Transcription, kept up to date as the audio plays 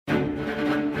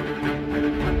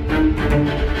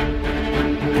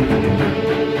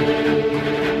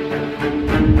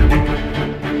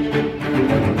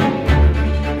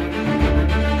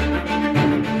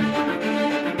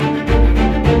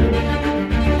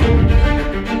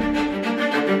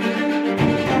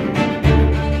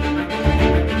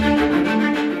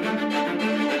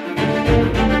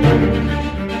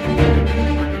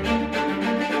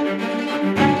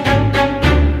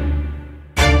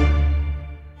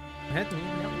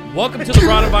Welcome to the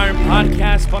Rod of Iron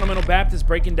Podcast, Fundamental Baptist,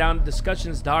 breaking down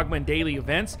discussions, dogma, and daily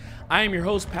events. I am your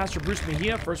host, Pastor Bruce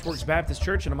Mejia, First Works Baptist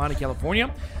Church in Amani,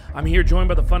 California. I'm here joined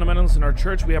by the fundamentalists in our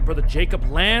church. We have Brother Jacob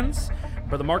Lands,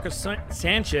 Brother Marcus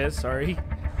Sanchez, I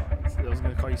was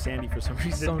going to call you Sandy for some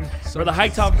reason. Brother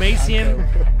Hightop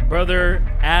Macian, Brother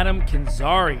Adam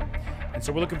Kinzari. And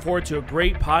so we're looking forward to a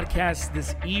great podcast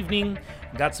this evening.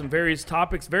 We've got some various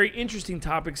topics, very interesting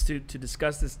topics to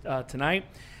discuss this tonight.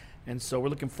 And so we're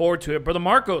looking forward to it. Brother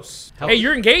Marcos, hey,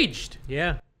 you're engaged.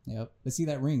 Yeah. Yep. Let's see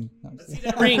that ring. Let's see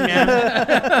that ring, man.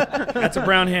 That's a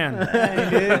brown hand.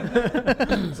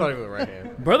 It's not even the right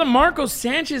hand. Brother Marcos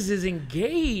Sanchez is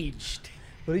engaged.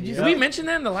 What did you Did we mention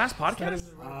that in the last podcast?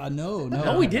 No.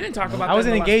 No, we didn't talk about that. I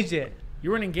wasn't engaged yet. You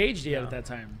weren't engaged yet at that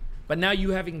time. But now you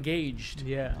have engaged.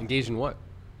 Yeah. Engaged in what?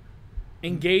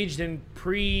 Engaged in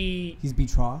He's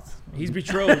betrothed. He's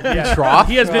betrothed. Yeah. Betrothed?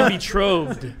 He has been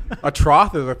betrothed. A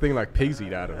trough is a thing like pigs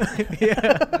eat out of.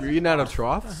 Yeah. You're eating out of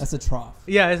troughs? That's a trough.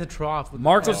 Yeah, it's a trough.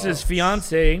 Marcos'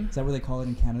 fiance Is that what they call it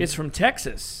in Canada? is from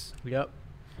Texas. Yep.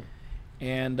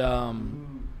 And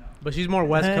But she's more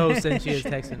West Coast than she is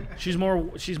Texan. she's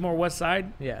more West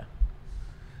Side. Yeah.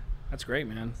 That's great,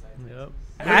 man. Yep.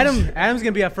 Adam's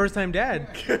gonna be a first-time dad.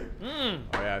 Oh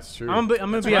yeah, it's true. I'm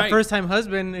gonna be right. a first-time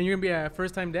husband, and you're gonna be a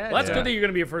first-time dad. Well, that's Yeah. good that you're going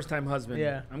to be a first-time husband.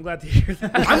 Yeah. I'm glad to hear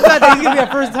that. I'm glad that he's gonna be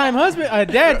a first-time husband,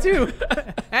 dad too,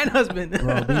 and husband.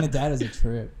 Bro, being a dad is a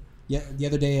trip. Yeah, the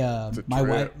other day, my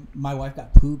trip. wife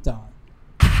got pooped on.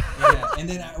 Yeah, and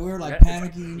then we were like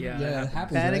panicking. Yeah. It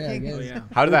happens. Panicking? Right? I guess. Oh, yeah.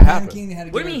 How did We that were happen? panicking, they had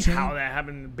to What do get you mean her changed. how that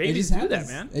happened? It Babies just do that,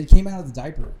 happens. man. It came out of the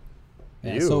diaper.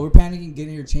 Yeah, Ew. so we're panicking,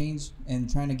 getting her changed,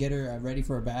 and trying to get her ready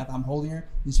for a bath. I'm holding her,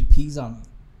 and she pees on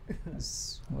me.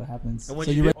 That's what happens. And when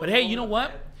So you you're but hey, you know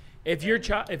what? If your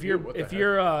if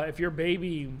your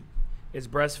baby is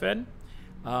breastfed,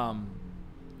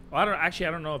 I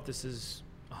don't know if this is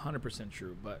 100%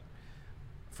 true, but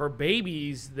for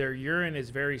babies, their urine is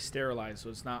very sterilized, so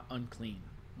it's not unclean.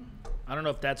 I don't know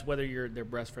if that's whether they're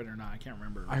breastfed or not. I can't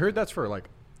remember. I heard that's for like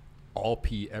all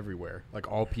pee everywhere.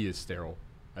 Like all pee is sterile,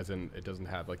 as in it doesn't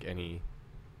have like any,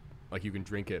 like you can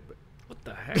drink it. But What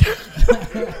the heck?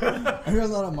 I heard a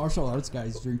lot of martial arts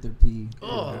guys drink their pee.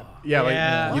 Oh, yeah,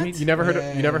 Yeah. like you never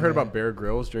heard you never heard Yeah. about Bear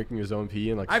Grylls drinking his own pee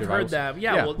and like I've survival heard that.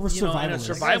 Yeah, Yeah. well, We're you know, in a survivalists.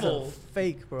 survival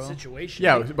Fake, bro. situation.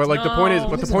 Yeah, but like the point is, No.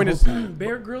 but the He's point a is, whole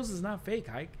Bear Grylls is not fake,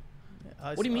 Ike.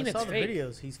 I What do you mean I it's saw the fake?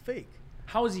 videos. He's fake.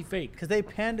 How is he fake? Because they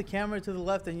pan the camera to the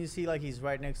left and you see like he's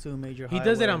right next to a major He highway.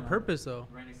 does it on and- purpose, though.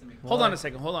 Hold on a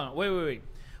second. Hold on. Wait.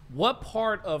 What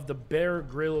part of the Bear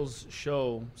Grylls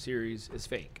show series is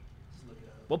fake?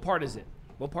 What part is it?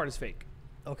 What part is fake?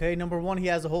 Okay, number one, he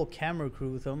has a whole camera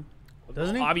crew with him.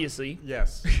 Doesn't he? Obviously.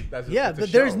 yes, that's Yeah, it's a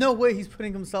but there's show. no way he's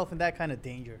putting himself in that kind of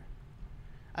danger.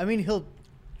 I mean, he'll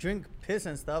drink piss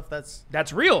and stuff. That's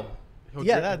That's real. He'll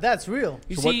yeah, drink- that's real.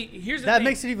 You So see, here's the That thing.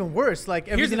 makes it even worse. Like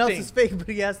Here's the everything else thing. is fake, but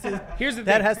he has to. Here's the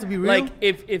that thing. has to be real. Like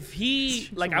if he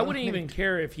like I One wouldn't even minute.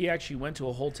 care if he actually went to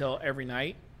a hotel every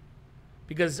night.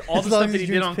 Because all As the long stuff as that he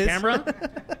he did drinks on piss.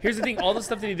 camera, here's the thing, all the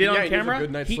stuff that he did Yeah, on he needs a camera,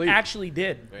 good night's he sleep. actually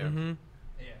did. Yeah.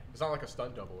 It's not like a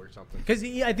stunt double or something. Because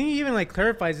I think he even like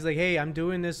clarifies. He's like, "Hey, I'm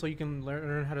doing this so you can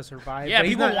learn how to survive." Yeah, But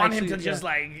he's people not want him actually- to just yeah.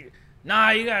 like, nah,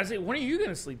 you gotta say, when are you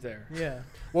gonna sleep there? yeah.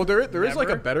 Well, there is like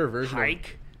a Never. better version.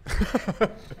 Hike. He There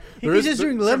can is- just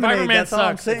drink Survivor lemonade. Man That's all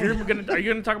I'm sucks. If saying. are you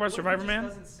gonna talk about Survivor Man?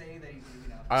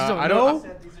 I No, don't.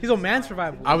 he's a man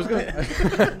survival. I was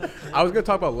gonna. I was gonna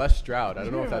talk about Les Stroud. I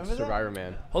don't know if that's remember that? Survivor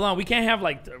Man. Hold on, we can't have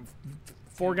like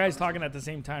four guys talking at the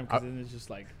same time because then it's just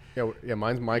like. Yeah.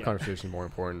 My conversation is more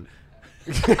important.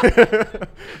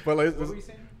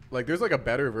 But there's like a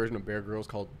better version of Bear Grylls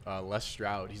called Les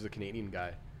Stroud. He's a Canadian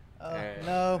guy. And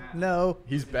No,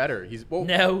 He's better. He's well.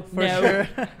 No, for sure.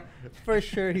 For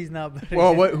sure, he's not better.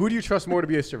 Well, who do you trust more to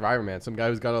be a survivor, man? Some guy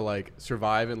who's got to like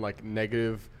survive in like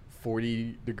negative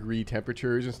 40-degree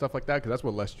temperatures and stuff like that, because that's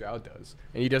what Les Stroud does.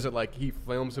 And he does it like he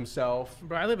films himself.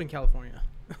 Bro, I live in California.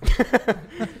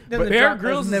 But Bear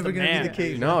Grylls is never the gonna be man. the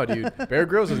case. No, dude, Bear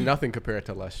Grylls is nothing compared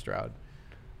to Les Stroud.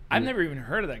 I've never even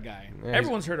heard of that guy. Yeah,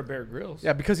 Everyone's heard of Bear Grylls.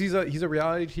 Yeah, because he's a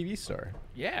reality TV star.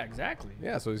 Yeah, exactly.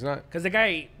 Yeah, so he's not. Because the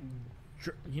guy,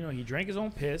 he drank his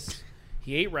own piss.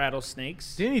 He ate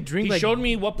rattlesnakes. Didn't he drink? He like, showed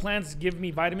me what plants give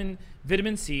me vitamin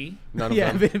C. None of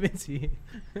Yeah, them. vitamin C.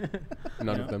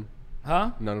 None of them. Huh?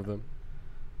 None of them.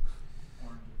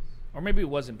 Or maybe it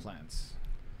wasn't plants.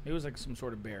 It was like some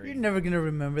sort of berry. You're never gonna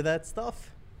remember that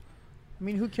stuff. I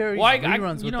mean, who carries Well,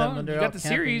 reruns with them when you they're got out the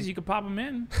camping? series. You could pop them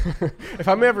in. If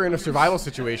I'm ever in a survival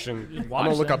situation, I'm watch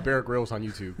gonna look them. up Bear Grylls on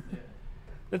YouTube.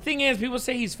 The thing is, people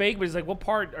say he's fake, but it's like, what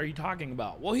part are you talking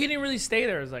about? Well, he didn't really stay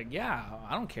there. It's like, yeah,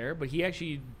 I don't care. But he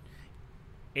actually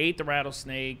ate the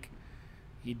rattlesnake.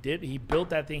 He built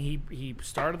that thing. He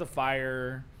started the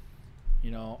fire.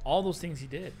 You know, all those things he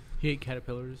did. He ate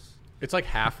caterpillars. It's like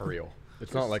half real.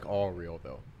 It's not like all real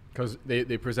though, because they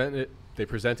present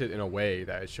it in a way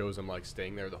that it shows him like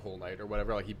staying there the whole night or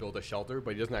whatever. Like he built a shelter,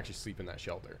 but he doesn't actually sleep in that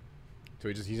shelter. So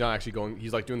he's not actually going.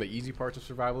 He's like doing the easy parts of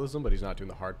survivalism, but he's not doing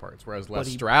the hard parts. Whereas Les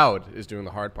Stroud is doing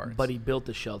the hard parts. But he built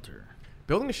the shelter.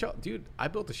 Building a shelter, dude. I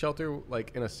built a shelter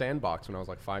like in a sandbox when I was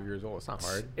like 5 years old. It's not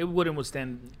hard. It wouldn't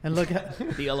withstand And look at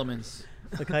the elements.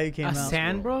 look how you came A out.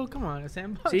 sand, bro? Come on, a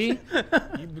sandbox. See,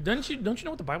 don't you know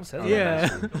what the Bible says?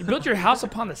 Yeah. You built your house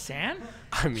upon the sand.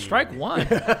 I mean, Strike one.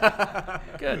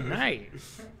 Good night.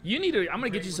 You need to. I'm gonna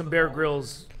get you some Bear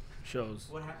Grylls shows.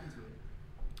 What happened to it?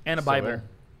 And a Still Bible. there.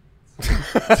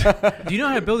 Do you know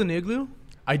how to build an igloo?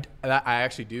 I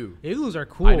actually do. Igloos are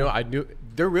cool. I know. I knew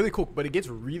they're really cool, but it gets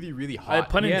really, really hot.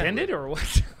 Pun Yeah. intended or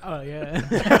what? Oh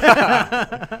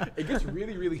yeah. It gets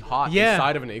really, really hot Yeah.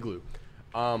 inside of an igloo.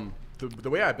 The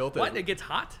way I built it, What? It gets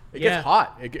hot. it Yeah. gets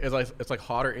hot. It's like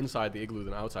hotter inside the igloo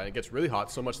than outside. It gets really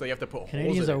hot so much that you have to put holes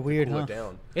Canadians in it are weird, to cool huh? it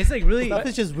down. It's like really. Stuff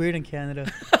is just weird in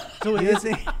Canada. So what is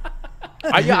it?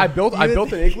 I built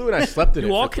an igloo and I slept in it.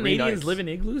 Do all for 3 Canadians nights. live in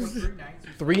igloos? 3 nights.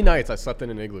 3 nights I slept in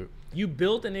an igloo. You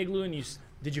built an igloo and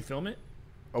did you film it?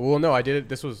 Oh, well, no, I did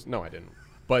it. I didn't.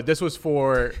 But this was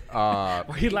for. Why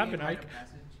are you laughing, Ike?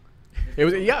 It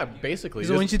was basically. So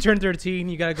This- once you turn 13,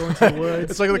 you gotta go into the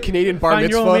woods. it's like the Canadian bar Find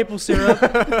your mitzvah. own maple syrup.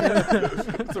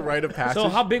 It's a rite of passage. So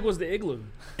how big was the igloo?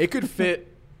 It could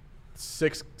fit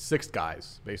six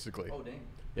guys basically. Oh, dang.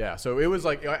 Yeah, so it was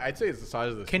like I'd say it's the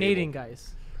size of the Canadian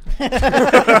guys.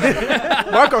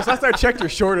 Marcos, last I checked, you're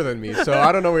shorter than me, so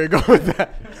I don't know where you're going with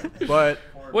that. But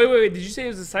Wait. Did you say it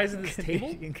was the size of this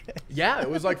table? yeah, it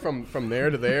was like from there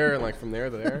to there and like from there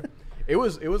to there. It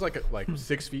was like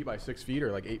 6 feet by 6 feet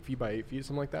or like 8 feet by 8 feet,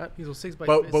 something like that. These are 6 by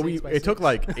But 6 by it took 6.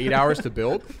 like 8 hours to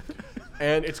build,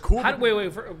 and it's cool.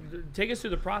 Wait. Take us through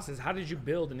the process. How did you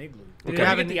build an igloo? Did Okay. it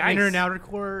have You an get the ice. inner and outer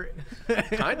core?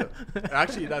 Kind of.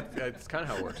 Actually, that's kind of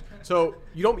how it works. So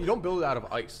you don't build it out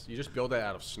of ice. You just build it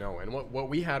out of snow. And what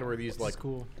we had were these This like is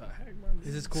cool.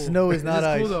 This is cool. Snow is This not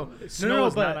ice. Cool though. Snow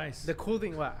is but not ice. The cool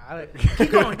thing.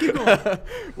 Keep going. Keep going.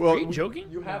 well, Are you joking?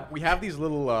 we have these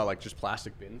little like just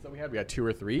plastic bins that we had. We had 2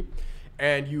 or 3,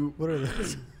 and What are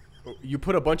those? you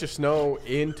put a bunch of snow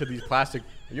into these plastic.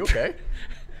 Are you okay?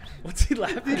 What's he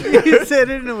laughing? You said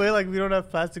it in a way like we don't have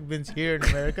plastic bins here in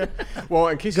America. Well,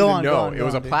 in case Go you on, didn't go know, on, it go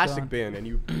was on, a dude, plastic go on. bin, and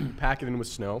you pack it in with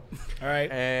snow, All right.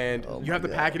 and Oh you have my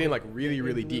to pack it God. in like really,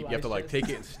 really deep. You have to like take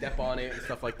it and step on it and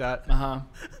stuff like that. Uh huh.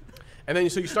 And then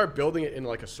so you start building it in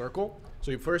like a circle.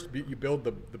 So you first you build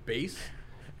the base,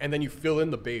 and then you fill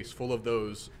in the base full of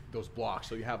those blocks.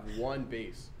 So you have one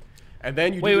base, and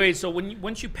then you Wait. So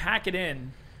once you pack it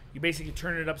in, you basically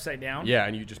turn it upside down. Yeah,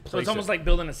 and you just place So it's almost it. like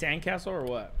building a sandcastle or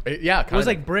what? Yeah, It was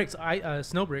like bricks.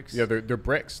 Snow bricks. yeah, they're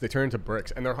bricks. They turn into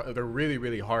bricks, and they're really,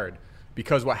 really hard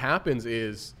because what happens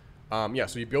is so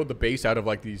you build the base out of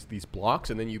like these blocks,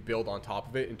 and then you build on top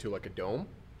of it into like a dome.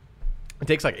 It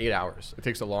takes like 8 hours. It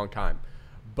takes a long time.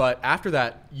 But after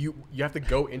that, you have to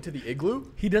go into the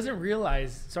igloo. He doesn't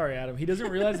realize. Sorry, Adam. He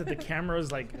doesn't realize that the camera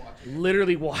is like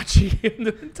literally watching him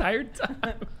the entire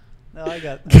time. No, I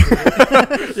got.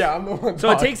 Yeah, I'm the one. So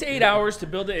it talking. takes 8 hours to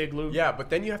build the igloo. Yeah, but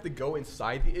then you have to go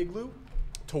inside the igloo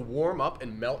to warm up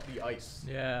and melt the ice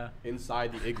Yeah.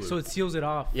 inside the igloo. So it seals it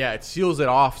off. yeah, it seals it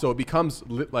off, so it becomes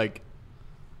like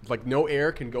no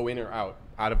air can go in or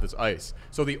out of this ice.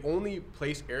 So the only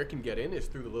place air can get in is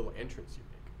through the little entrance you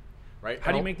make, right?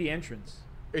 How do you make the entrance?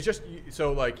 It's just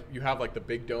so like you have like the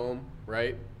big dome,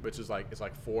 right, which is like it's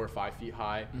like 4 or 5 feet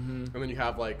high, and then you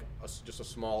have like just a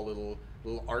small little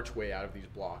archway out of these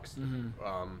blocks, and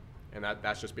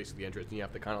that's just basically the entrance. And you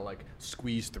have to kind of like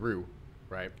squeeze through,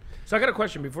 right? So I got a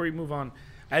question before you move on.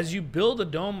 As you build a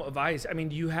dome of ice, I mean,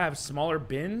 do you have smaller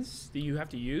bins that you have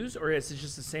to use, or is it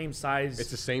just the same size? It's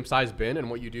the same size bin, and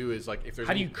what you do is like if there's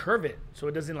How do any- you curve it so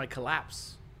it doesn't like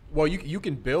collapse? Well, you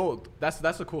can build. That's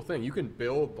the cool thing. You can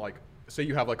build like say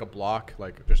you have like a block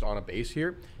like just on a base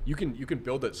here. You can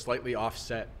build it slightly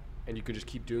offset, and you can just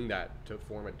keep doing that to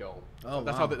form a dome. Oh, So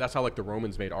that's wow. that's how like the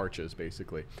Romans made arches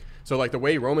basically. So like the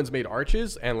way Romans made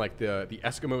arches and like the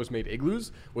Eskimos made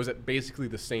igloos was basically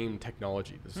the same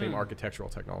technology, the same architectural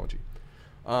technology.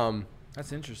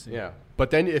 That's interesting. Yeah,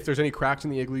 but then if there's any cracks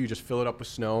in the igloo, you just fill it up with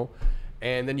snow,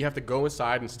 and then you have to go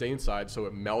inside and stay inside so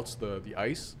it melts the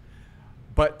ice.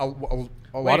 But a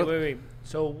lot of Wait.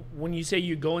 So when you say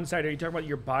you go inside, are you talking about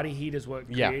your body heat is what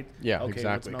creates? Yeah, okay,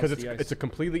 exactly. what Because melts the ice?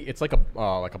 it's like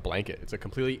a blanket. It's a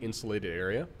completely insulated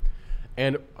area,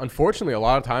 and unfortunately, a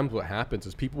lot of times what happens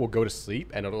is people will go to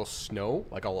sleep and it'll snow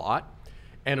like a lot,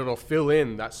 and it'll fill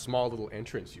in that small little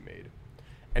entrance you made,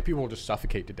 and people will just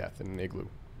suffocate to death in an igloo.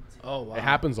 Oh wow. It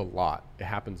happens a lot. It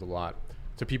happens a lot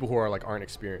to people who are like aren't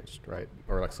experienced, right,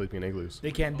 or like sleeping in igloos.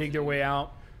 They can't dig their way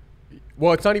out.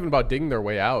 Well, it's not even about digging their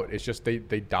way out. It's just they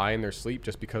die in their sleep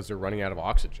just because they're running out of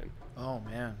oxygen. Oh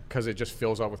man. Because it just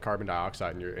fills up with carbon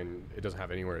dioxide and it doesn't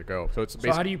have anywhere to go. So it's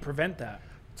So how do you prevent that?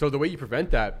 So the way you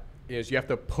prevent that is you have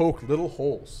to poke little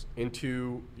holes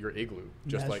into your igloo,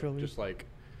 just Naturally. like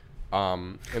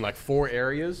in like 4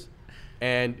 areas,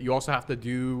 and you also have to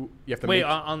Wait,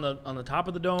 on the top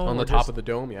of the dome. on the top of the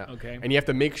dome, yeah. Okay. And you have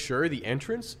to make sure the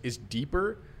entrance is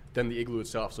deeper than the igloo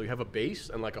itself. So you have a base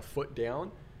and like a foot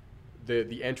down.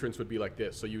 The entrance would be like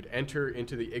this. So you'd enter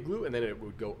into the igloo and then it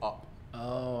would go up.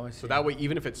 Oh, I see. So that way,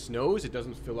 even if it snows, it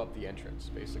doesn't fill up the entrance,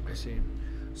 basically. I see.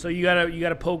 So you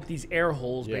gotta poke these air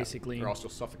holes, Yeah, basically. or else you'll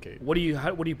suffocate. What do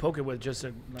you poke it with? Just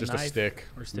a Just knife a stick,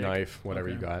 or stick? knife, whatever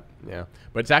you Okay. got. Yeah.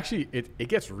 But it's actually, it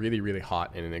gets really, really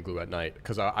hot in an igloo at night.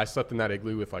 Because I slept in that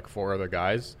igloo with like 4 other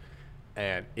guys.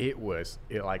 And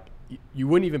you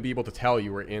wouldn't even be able to tell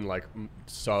you were in like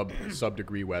sub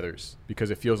degree weathers.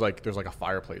 Because it feels like there's like a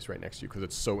fireplace right next to you because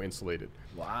it's so insulated.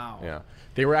 Wow. Yeah.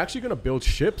 They were actually going to build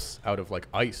ships out of like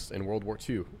ice in World War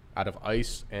II. Out of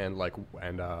ice and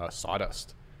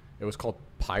sawdust. It was called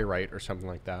pyrite or something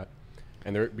like that.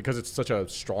 And because it's such a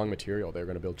strong material, they were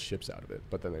going to build ships out of it.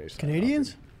 But then they just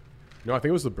Canadians? No, I think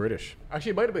it was the British.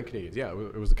 Actually, it might have been Canadians. Yeah,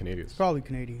 it was the Canadians. Probably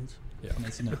Canadians. Yeah.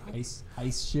 Nice and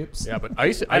ice ships. Yeah, but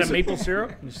ice. Out of maple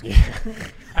syrup. I'm just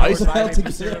Ice.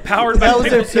 Powered by That was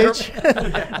their maple syrup.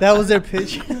 pitch. That was their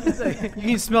pitch. You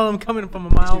can smell them coming from a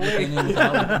mile away.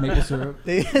 Maple syrup.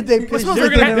 They pitched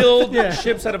They're it. gonna build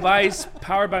ships out of ice,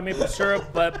 powered by maple syrup,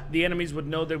 but the enemies would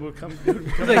know they would come. They would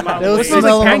come a mile They would away.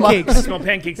 smell like them. pancakes. Smell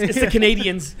pancakes. It's the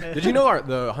Canadians. Did you know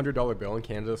the $100 bill in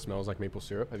Canada smells like maple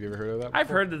syrup? Have you ever heard of that? I've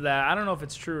before? heard of that. I don't know if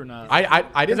it's true or not. I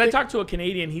Because didn't. I think- talked to a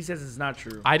Canadian. He says it's not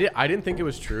true. I didn't think it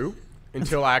was true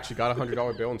until I actually got a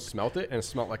 $100 bill and smelt it, and it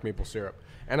smelled like maple syrup.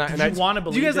 And I Did you want to Do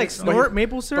believe you guys like this? snort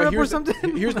maple syrup or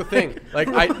something? Here's the thing. Like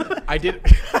I did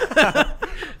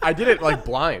I did it like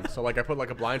blind. So like I put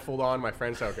like a blindfold on. My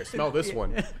friend said, "Okay, smell this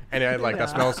one," and I like that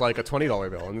smells like a $20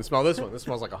 bill, and then smell this one. This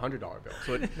smells like a $100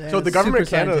 bill. So the government of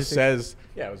super Canada scientific. says,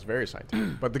 yeah, it was very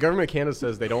scientific. But the government of Canada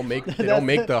says they don't make the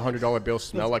 $100 bill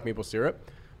smell like maple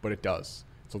syrup, but it does.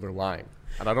 So they're lying,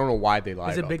 and I don't know why they lie.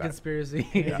 It's a about big that. conspiracy.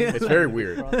 Yeah, it's very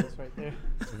weird. Process right there.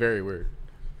 It's very weird.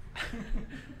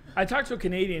 I talked to a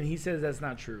Canadian. He says that's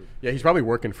not true. Yeah, he's probably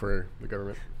working for the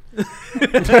government.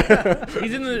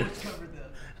 He's in the.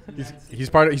 He's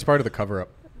part of the cover up.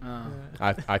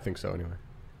 Uh, I think so anyway.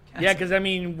 yeah, because I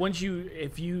mean,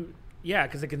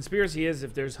 because the conspiracy is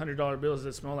if there's $100 bills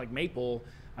that smell like maple,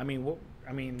 I mean,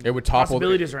 It would topple.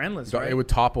 possibilities are endless, right? It would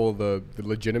topple the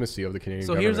legitimacy of the Canadian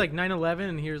So government. here's like 9/11,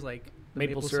 and here's like the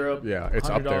Maple syrup. Yeah, it's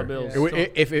up $100 there. bills. It would, So-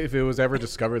 if it was ever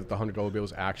discovered that the $100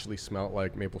 bills actually smelled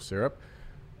like maple syrup,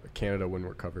 Canada wouldn't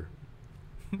recover.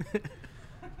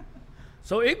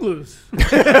 So igloos.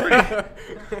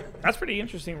 That's pretty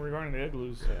interesting regarding the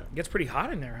igloos. Yeah. It gets pretty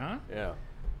hot in there, huh? Yeah,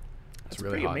 It's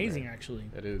really pretty hot in amazing, there. actually.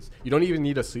 It is. You don't even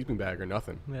need a sleeping bag or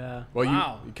nothing. Yeah. Well,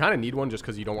 Wow. you kind of need one just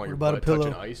because you don't want your What about butt a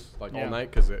touching pillow? ice like Yeah. all night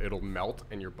because it'll melt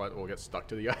and your butt will get stuck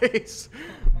to the ice.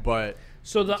 But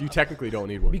So you technically don't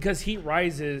need one. because heat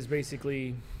rises,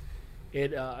 basically,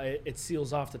 it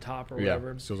seals off the top or Yeah,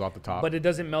 whatever. seals off the top. But it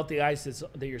doesn't melt the ice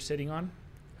that you're sitting on.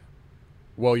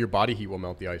 Well, your body heat will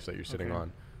melt the ice that you're sitting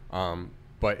Okay. on.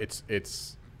 But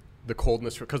it's the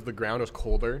coldness because the ground is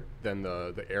colder than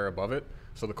the air above it.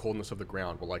 So the coldness of the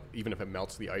ground will even if it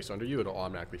melts the ice under you, it'll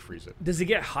automatically freeze it. Does it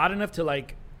get hot enough to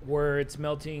where it's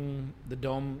melting the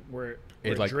dome where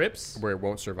it drips? Where it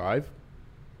won't survive.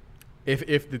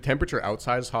 If the temperature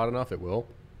outside is hot enough, it will.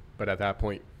 But at that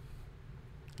point,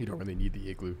 you don't really need the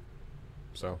igloo.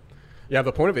 So, yeah,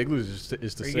 the point of igloos is to Are you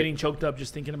sit. getting choked up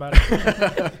just thinking about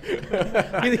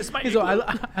it? He's all,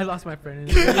 I lost my friend.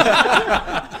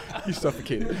 You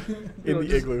suffocated in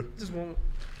the igloo. Just won't.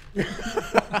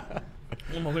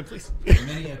 One moment, please.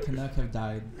 Many a Canuck have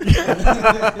died.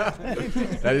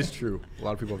 That is true. A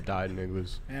lot of people have died in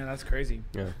igloos. Man, that's crazy.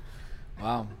 Yeah,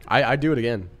 Wow. I do it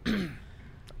again.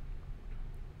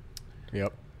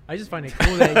 Yep, I just find it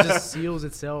cool that it just seals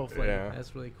itself. Like, Yeah.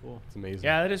 That's really cool. it's amazing.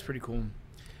 Yeah, that is pretty cool.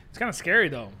 It's kind of scary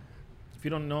though, if you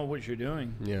don't know what you're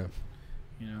doing. Yeah.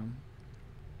 You know.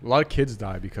 A lot of kids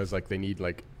die because they need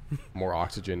more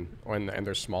oxygen and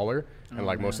they're smaller and Oh,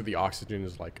 most man. of the oxygen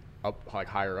is up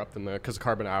higher up than because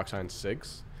carbon dioxide is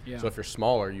 6. Yeah. So if you're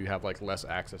smaller, you have less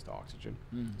access to oxygen.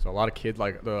 Mm. So a lot of kids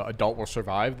the adult will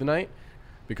survive the night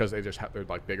because they just they're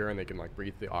bigger and they can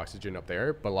breathe the oxygen up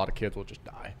there. But a lot of kids will just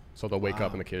die. So they'll wake up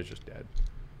Wow. and the kid is just dead.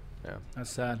 Yeah. That's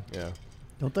sad. Yeah.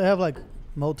 Don't they have like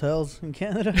motels in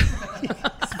Canada?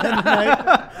 Spend the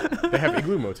night. They have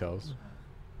igloo motels.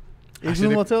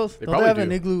 Igloo motels? They Don't they have probably an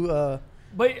do. igloo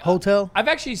But hotel? I've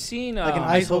actually seen Like an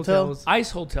ice hotel? hotels.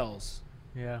 ice hotels.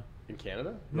 Yeah. In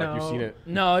Canada? No. Like you've seen it?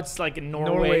 No, it's like in Norway.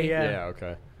 Norway, yeah.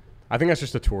 Okay. I think that's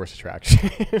just a tourist attraction.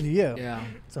 Yeah. Yeah.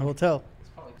 It's a hotel.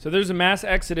 So there's a mass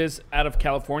exodus out of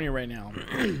California right now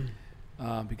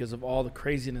because of all the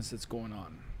craziness that's going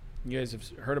on. You guys have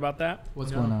heard about that?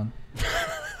 What's No. going on?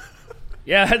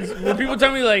 Yeah. When people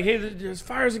tell me like, "Hey, there's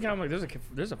fires in California," I'm like,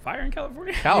 "There's a fire in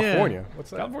California? California? What's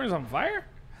that? California's on fire?"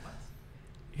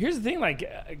 Here's the thing: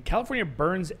 like, California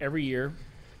burns every year.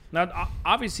 Now,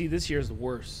 obviously, this year is the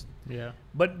worst. Yeah.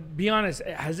 But be honest,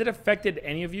 has it affected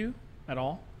any of you at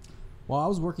all? Well, I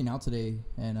was working out today,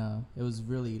 and it was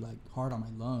really like hard on my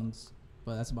lungs,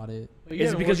 but that's about it.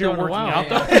 Is it because you're working out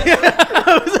though?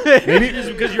 Maybe Is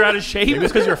it because you're out of shape? maybe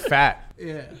it's because you're fat.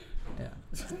 Yeah.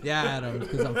 Yeah, Adam.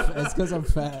 It's because I'm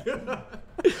fat.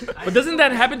 But doesn't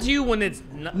that happen to you when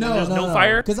when there's no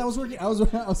fire? Because I was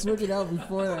working out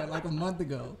before that, like a month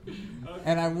ago,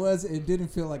 and it didn't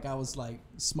feel like I was like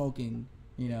smoking.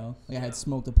 You know, like I had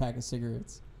smoked a pack of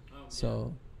cigarettes.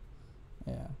 So,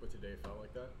 yeah. But today it felt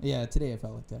like that? Yeah, today I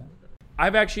felt like that.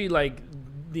 I've actually like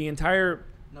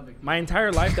my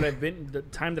entire life the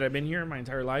time that I've been here, my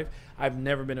entire life, I've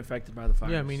never been affected by the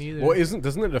fires. Yeah, me neither. Well,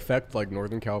 doesn't it affect like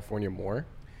Northern California more?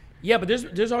 Yeah, but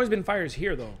there's always been fires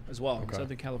here though as well in Okay.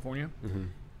 Southern California, Mm-hmm.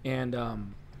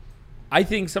 and I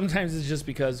think sometimes it's just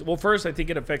because first I think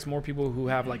it affects more people who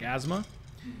have like asthma,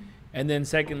 and then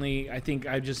secondly I think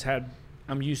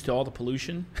I'm used to all the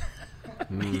pollution,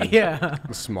 Yeah.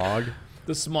 The smog.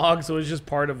 the smog, so it's just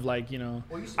part of like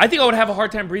I think I would have a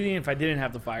hard time breathing if I didn't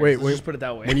have the fires. Wait, Let's just put it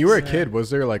that way. When you were a kid, was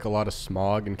there like a lot of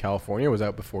smog in California? Was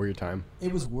that before your time?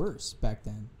 It was worse back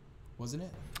then, wasn't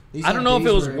it? I don't know if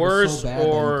it was worse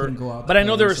but I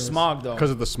know there was smog though.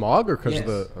 Because of the smog or because Yes. of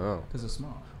the oh? Because of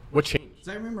smog. What changed? 'Cause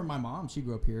I remember my mom, she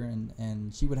grew up here,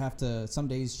 and she would have to, some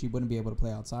days she wouldn't be able to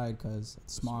play outside because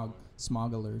smog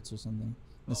alerts or something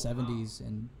in the 70s.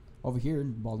 And over here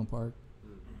in Baldwin Park,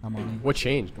 I'm on it. What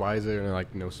changed? Why is there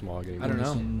like no smog anymore? I don't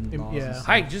know. Pollution laws Yeah. and stuff.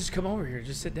 Hi, just come over here.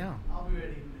 Just sit down. I'll be ready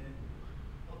in a minute.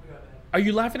 I'll be right back. Are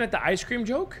you laughing at the ice cream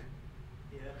joke?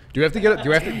 Yeah. Do we have to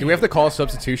do we have to call a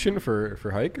substitution for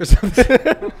Hike or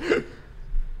something?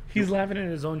 He's laughing at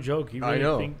his own joke. He I really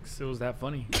know. thinks it was that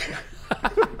funny.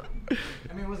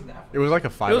 I mean, it wasn't that It was like a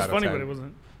 5 It was out of funny, 10. but it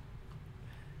wasn't.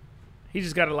 He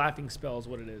just got a laughing spell, is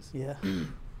what it is. Yeah.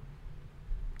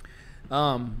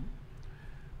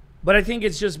 But I think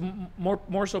it's just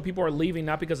more so people are leaving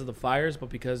not because of the fires, but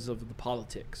because of the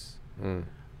politics Mm.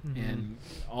 and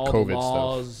all COVID the stuff.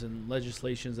 laws and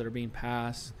legislations that are being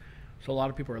passed. So a lot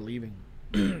of people are leaving.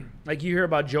 Like you hear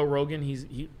about Joe Rogan,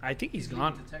 I think he's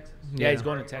gone to Texas. Yeah, he's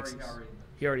going to Texas.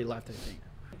 He already left, I think.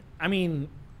 I mean,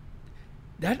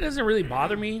 that doesn't really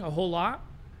bother me a whole lot.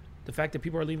 The fact that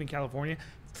people are leaving California.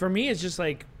 For me, it's just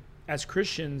like, as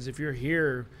Christians, if you're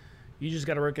here, you just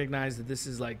got to recognize that this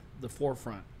is like the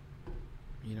forefront,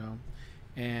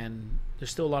 and there's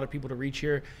still a lot of people to reach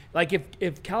here. Like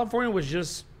if California was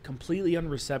just completely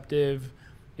unreceptive,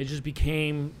 it just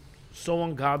became so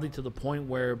ungodly to the point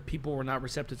where people were not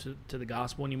receptive to the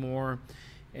gospel anymore,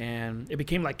 and it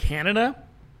became like Canada.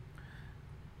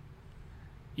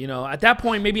 At that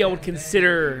point, maybe I would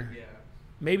consider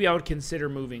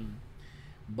moving,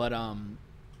 but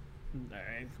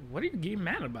what are you getting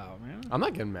mad about, man? I'm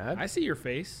not getting mad. I see your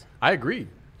face. I agree.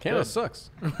 Canada Good. sucks.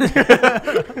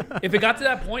 If it got to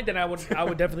that point, then I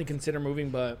would definitely consider moving,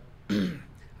 but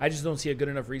I just don't see a good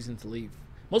enough reason to leave.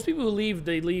 Most people who leave,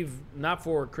 they leave not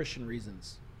for Christian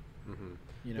reasons. Mm-hmm.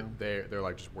 They're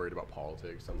like just worried about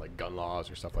politics and like gun laws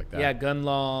or stuff like that. Yeah, gun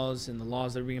laws and the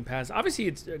laws that are being passed. Obviously,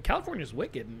 California's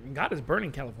wicked, and God is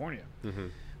burning California. Mm-hmm.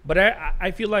 But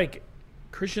I feel like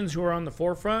Christians who are on the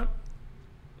forefront,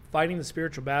 fighting the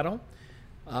spiritual battle,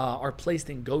 are placed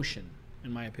in Goshen,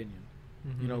 in my opinion.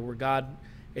 Mm-hmm. Where God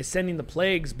is sending the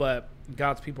plagues, but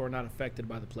God's people are not affected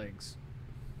by the plagues.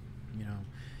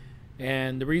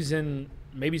 And the reason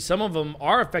maybe some of them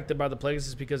are affected by the plagues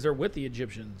is because they're with the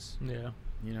Egyptians. Yeah.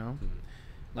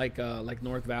 Like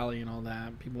North Valley and all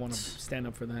that. People want to stand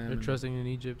up for them. They're trusting in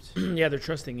Egypt. Yeah, they're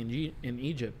trusting in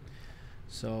Egypt.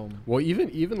 So Well,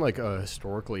 even like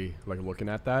historically, like looking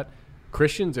at that,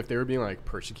 Christians, if they were being like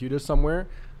persecuted somewhere,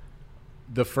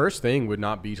 the first thing would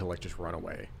not be to like just run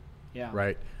away, yeah,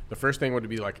 right? The first thing would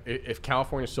be like, if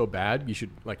California's so bad, you should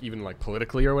like even like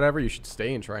politically or whatever, you should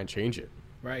stay and try and change it,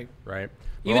 right. right?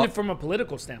 Even if from a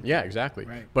political standpoint. Yeah, exactly.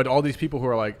 Right. But all these people who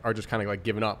are just kind of like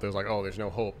giving up. There's like, oh, there's no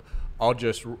hope. I'll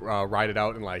just ride it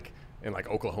out and like in like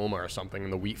Oklahoma or something in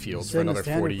the wheat fields for Setting a another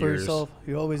standard 40 for years. yourself.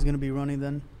 You're always gonna be running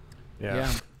then.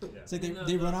 Yeah. It's like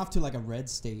they run off to like a red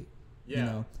state. Yeah. You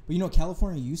know, but you know,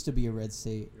 California used to be a red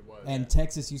state, It was, and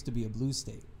Texas used to be a blue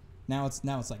state. Now it's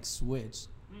like switched.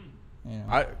 You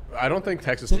know? I don't think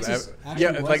Texas Texas was actually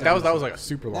yeah, was like that was actually- like a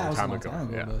super That long was a time long ago. time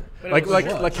ago, Yeah. but- Like But it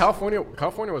was like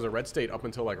California was a red state up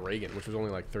until like Reagan, which was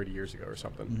only like 30 years ago or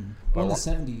something. Well, in the But-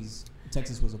 70s,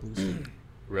 Texas was a blue state.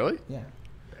 Really? Yeah.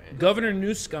 Governor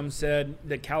Newsom said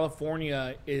that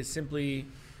California is simply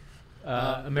the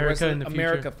America rest of in the future.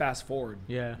 America fast forward.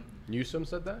 Yeah. Newsom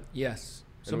said that? Yes.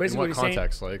 So in basically, what what he's saying,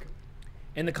 context? Like,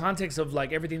 in the context of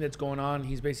like everything that's going on,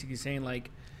 he's basically saying like,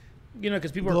 you know,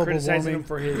 because people are Global criticizing warming.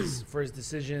 him for his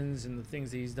decisions and the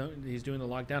things that he's doing the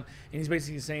lockdown, and he's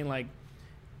basically saying like,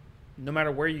 no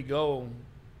matter where you go,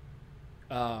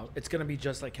 it's gonna be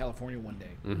just like California one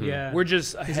day. mhm. Yeah. We're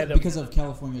just ahead of Because of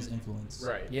California's influence.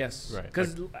 Right. yes, Right.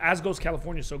 because as goes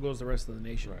California, so goes the rest of the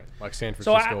nation. Right. Like San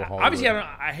So Francisco, I, Hollywood. obviously,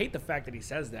 I hate the fact that he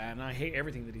says that, and I hate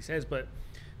everything that he says. But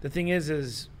the thing is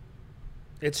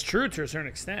it's true to a certain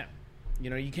extent. You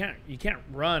know, you can't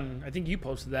run. I think you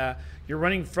posted that you're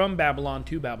running from Babylon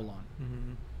to Babylon.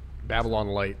 Babylon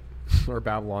Light or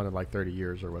Babylon in like 30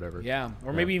 years or whatever. Yeah,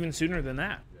 or maybe even sooner than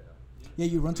that. Yeah,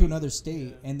 you run to another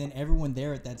state, and then everyone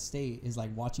there at that state is like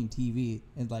watching TV,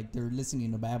 and like they're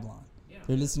listening to Babylon. Yeah.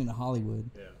 They're listening to Hollywood.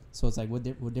 Yeah. So it's like, what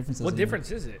difference? Does What it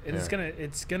difference is it? And Yeah.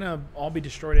 it's gonna all be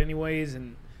destroyed anyways,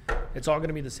 and it's all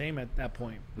gonna be the same at that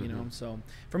point. You know. So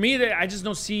for me, I just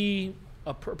don't see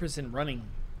a purpose in running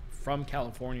from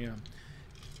California,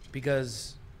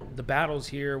 because the battle's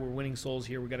here. We're winning souls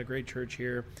here. We got a great church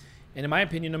here, and in my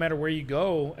opinion, no matter where you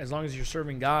go, as long as you're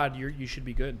serving God, you should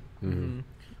be good. Mm-hmm.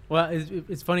 Well,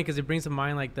 it's funny because it brings to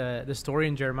mind like the story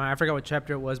in Jeremiah. I forgot what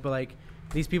chapter it was, but like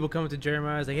these people come to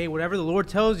Jeremiah, it's like, hey, whatever the Lord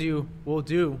tells you, we'll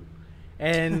do.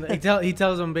 And he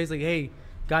tells them basically, hey,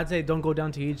 God said don't go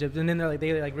down to Egypt, and then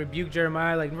they rebuke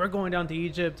Jeremiah, like we're going down to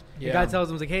Egypt. Yeah. And God tells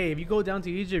them like, hey, if you go down to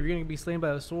Egypt, you're gonna be slain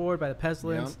by the sword, by the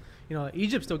pestilence. You know,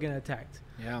 Egypt's still getting attacked.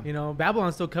 Yeah. You know,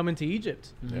 Babylon's still coming to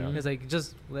Egypt. Yeah. It's like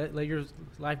just let your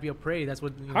life be a prey. That's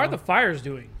what. You How are know. the fires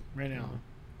doing right now?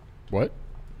 What?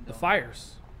 The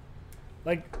fires,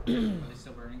 like Are they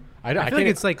still burning? I feel like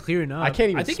it's like clearing up. I can't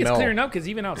even I think smell. it's clearing up because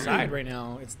even outside right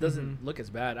now, it doesn't look as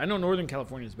bad. I know Northern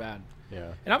California is bad.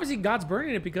 Yeah. And obviously, God's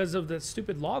burning it because of the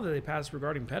stupid law that they passed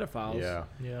regarding pedophiles. Yeah.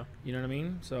 Yeah. You know what I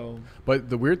mean? So, But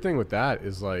the weird thing with that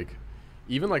is like,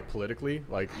 even like politically,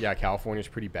 like yeah, California's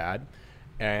pretty bad,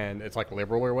 and it's like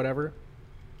liberal or whatever.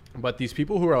 But these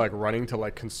people who are like running to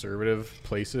like conservative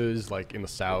places, like in the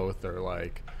South or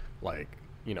like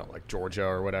you know like Georgia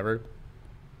or whatever,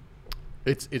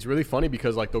 it's really funny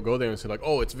because like they'll go there and say like,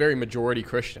 oh, it's very majority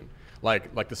Christian,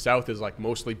 like the South is like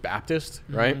mostly Baptist,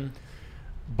 right?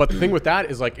 But the thing with that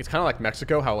is like it's kind of like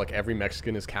Mexico, how like every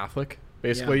Mexican is Catholic.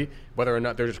 Basically, whether or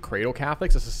not they're just cradle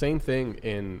Catholics, it's the same thing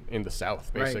in the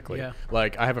South, Right, basically. yeah.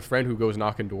 Like, I have a friend who goes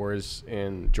knocking doors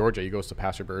in Georgia. He goes to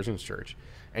Pastor Bergen's church,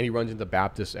 and he runs into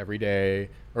Baptists every day,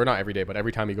 or not every day, but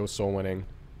every time he goes soul winning.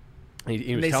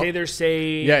 He was they say they're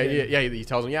saved. yeah, and- yeah. He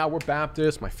tells them, yeah, we're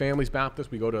Baptist. My family's Baptist.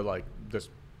 We go to like this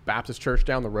Baptist church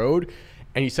down the road.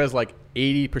 And he says like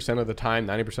 80% of the time,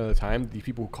 90% of the time, the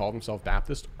people who call themselves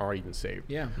Baptist aren't even saved.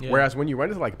 Yeah. Yeah. Whereas when you run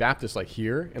into like Baptists like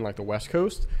here in like the West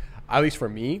Coast, at least for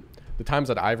me, the times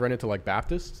that I've run into like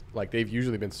Baptists, like they've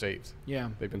usually been saved. Yeah.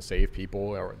 They've been saved people,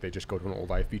 or they just go to an old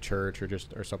IFB church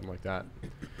or something like that.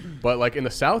 But like in the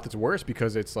South, it's worse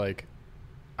because it's like,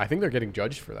 I think they're getting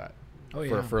judged for that. Oh,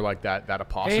 yeah. For like that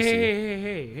apostasy.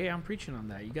 Hey, I'm preaching on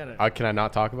that. You got to. Can I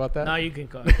not talk about that? No, you can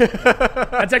go.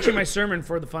 That's actually my sermon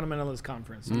for the Fundamentalist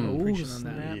Conference. I'm Ooh, preaching on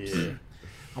that. snaps. Yeah.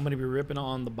 I'm going to be ripping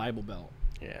on the Bible Belt.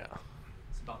 Yeah.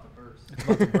 It's about to burst. It's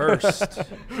about to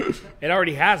burst. It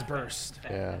already has burst.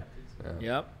 Yeah.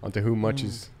 Yep. Unto whom much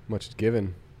is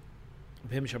given.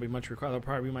 Of him shall be much required. That'll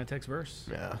probably be my text verse.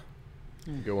 Yeah.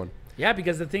 Good one. Yeah,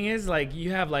 because the thing is, like,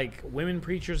 you have, like, women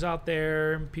preachers out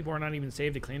there. People are not even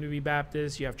saved. They claim to be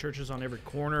Baptists. You have churches on every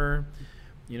corner,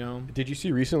 you know. Did you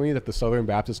see recently that the Southern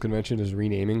Baptist Convention is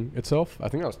renaming itself? I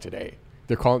think that was today.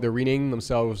 They're renaming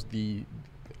themselves the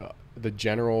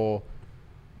General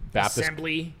Baptist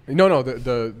Assembly. No,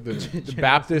 the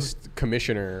Baptist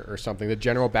Commissioner or something, the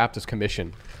General Baptist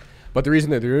Commission. But the reason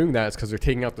they're doing that is because they're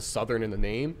taking out the Southern in the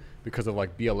name because of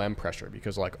like BLM pressure.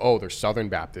 Because like, oh, they're Southern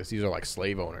Baptists. These are like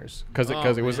slave owners. Because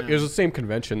it was the same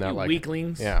convention that You like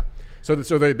weaklings. Yeah. So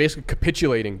they're basically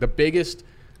capitulating the biggest.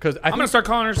 Because I'm going to start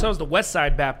calling ourselves the West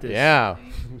Side Baptists. Yeah.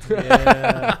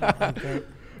 Yeah.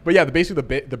 But yeah,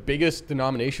 basically the biggest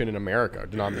denomination in America,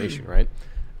 right?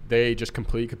 they just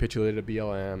completely capitulated to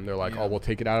BLM. They're like, Yeah. oh, we'll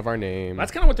take it out of our name.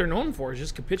 That's kind of what they're known for, is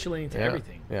just capitulating to yeah.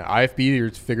 everything. Yeah,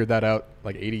 IFB figured that out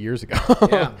like 80 years ago.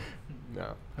 Yeah.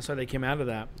 Yeah. That's why they came out of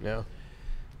that. Yeah.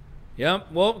 Yeah.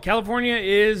 Well, California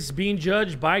is being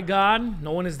judged by God.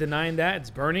 No one is denying that. It's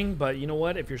burning. But you know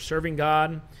what? If you're serving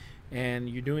God and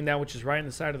you're doing that which is right in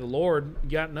the sight of the Lord, you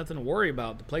got nothing to worry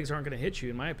about. The plagues aren't going to hit you,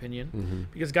 in my opinion,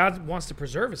 because God wants to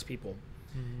preserve his people.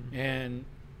 And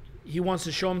he wants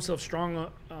to show himself strong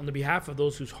on the behalf of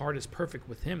those whose heart is perfect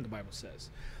with him, the Bible says.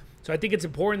 So I think it's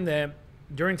important that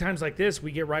during times like this,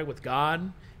 we get right with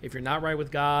God. If you're not right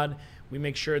with God, we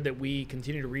make sure that we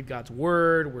continue to read God's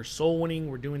word. We're soul winning.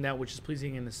 We're doing that which is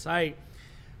pleasing in his sight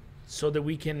so that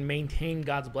we can maintain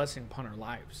God's blessing upon our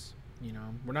lives. You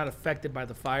know, we're not affected by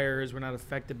the fires. We're not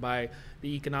affected by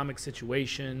the economic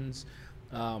situations,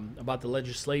 about the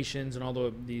legislations and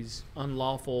all these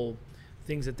unlawful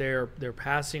things that they're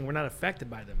passing. We're not affected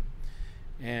by them.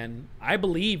 And I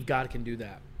believe God can do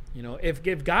that. You know, if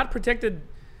God protected,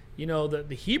 you know,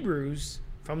 the Hebrews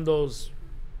from those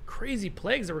crazy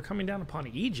plagues that were coming down upon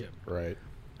Egypt. Right.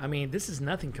 I mean, this is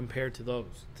nothing compared to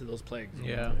those plagues.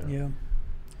 Yeah. Yeah.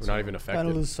 We're not even affected. Kind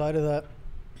of lose sight of that.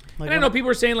 Like, And I know people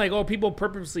are saying like, oh, people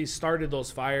purposely started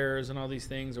those fires and all these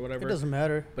things or whatever. it doesn't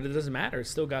matter. But it doesn't matter. It's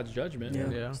still God's judgment. Yeah.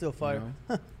 Yeah. Still fire.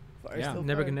 You Fire's Yeah. still fire.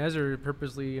 Nebuchadnezzar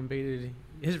purposely invaded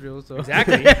Israel, so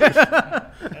Exactly.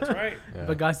 That's right. Yeah.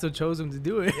 but God still chose him to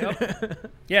do it.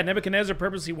 Yep. Yeah, Nebuchadnezzar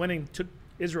purposely went and took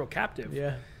Israel captive.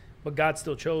 Yeah. But God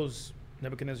still chose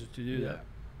Nebuchadnezzar to do Yeah. that.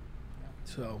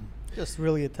 So, Just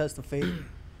really a test of faith.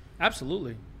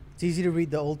 absolutely. It's easy to read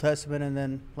the Old Testament and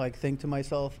then like think to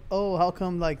myself, oh, how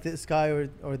come like this guy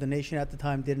or the nation at the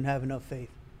time didn't have enough faith?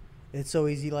 It's so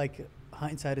easy, like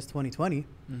hindsight is 20/20,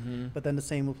 Mm-hmm. but then the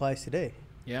same applies today.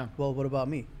 Yeah. Well, what about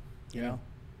me? You Yeah. know?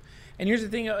 And here's the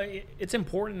thing, it's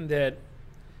important that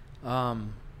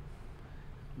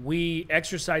we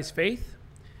exercise faith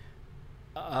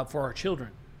for our children,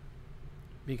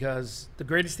 because the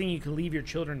greatest thing you can leave your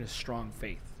children is strong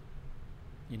faith.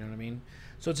 You know what I mean?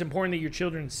 So it's important that your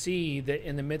children see that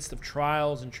in the midst of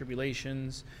trials and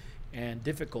tribulations and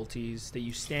difficulties, that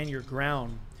you stand your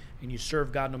ground and you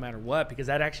serve God no matter what, because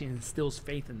that actually instills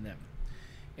faith in them.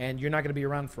 And you're not going to be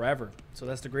around forever. So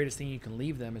that's the greatest thing you can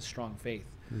leave them, is strong faith.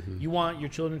 You want your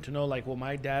children to know, like, well,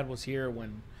 my dad was here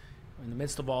when in the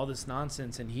midst of all this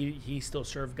nonsense, and he still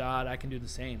served God. I can do the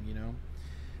same, you know.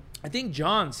 I think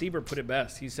John Seaver put it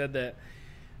best. He said that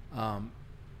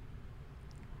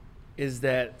is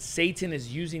that Satan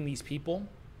is using these people,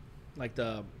 like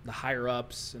the higher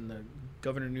ups and the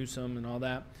Governor Newsom and all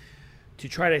that, to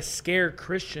try to scare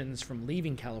Christians from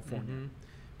leaving California,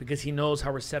 because he knows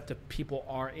how receptive people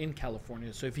are in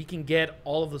California. So if he can get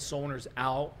all of the soul winners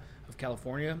out of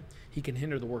California, he can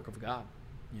hinder the work of God,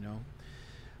 you know.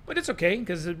 But it's okay,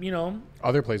 because, you know,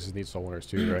 Other places need soul winners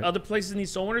too, right? other places need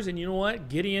soul winners, and you know what?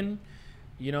 Gideon,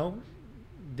 you know,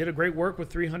 did a great work with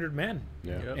 300 men.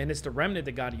 Yeah. Yep. And it's the remnant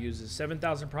that God uses,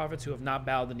 7,000 prophets who have not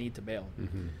bowed the knee to Baal.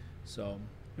 So,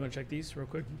 you want to check these real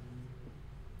quick?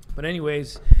 But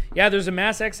anyways, yeah, there's a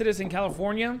mass exodus in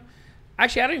California.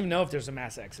 Actually, I don't even know if there's a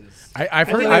mass exodus. I've I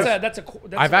heard. think that's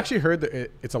I've actually heard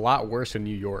that it's a lot worse in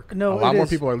New York. No, a lot it more is.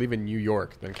 people are leaving New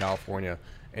York than California,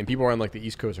 and people on like the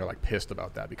East Coast are like pissed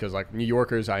about that, because like New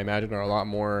Yorkers, I imagine, are a lot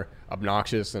more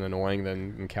obnoxious and annoying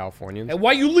than Californians. Hey,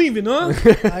 why you leaving, huh?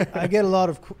 I get a lot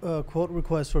of quote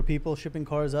requests for people shipping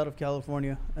cars out of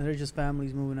California, and they're just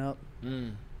families moving out,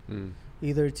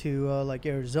 either to like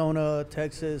Arizona,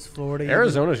 Texas, Florida. even.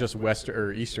 Arizona's just western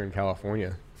or eastern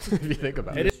California, if you think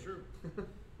about it. It is true.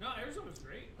 No, Arizona's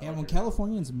great. And when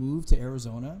Californians move to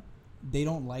Arizona, they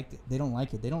don't like it. They don't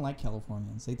like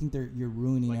Californians. They think you're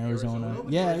ruining Arizona.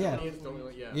 Yeah.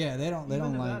 Yeah, they don't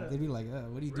like. They'd be like,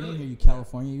 "What are you doing here, you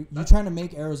California? You're trying to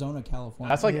make Arizona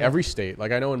California." That's like Yeah. every state.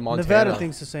 Like I know in Montana, Nevada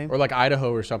thinks the same. or like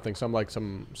Idaho or something,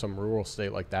 some rural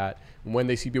state like that. When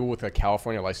they see people with like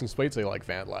California license plates, they like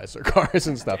vandalize their cars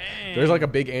and stuff. Dang. There's like a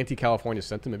big anti-California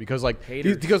sentiment, because like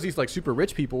Haters. these like super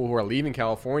rich people who are leaving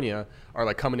California are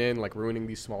like coming in, like ruining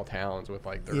these small towns with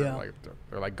like their Yeah. like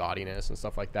their like gaudiness and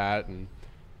stuff like that. And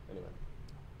anyway,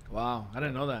 Wow, I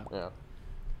didn't know that. yeah,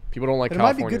 people don't like But it might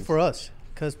California. be good for us,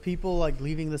 because people like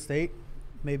leaving the state,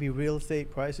 maybe real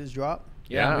estate prices drop.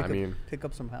 Yeah, we I could mean, pick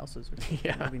up some houses. Or something.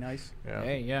 Yeah. That'd be nice. yeah.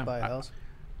 Hey, yeah. Buy a house.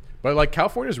 But like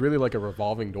California is really like a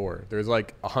revolving door. There's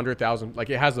like 100,000.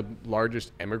 Like it has the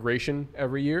largest immigration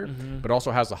every year, but also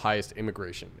has the highest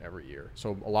immigration every year.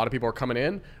 So a lot of people are coming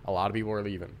in, a lot of people are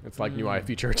leaving. It's like new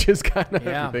IFB churches, kind of,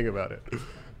 Yeah. if you think about it.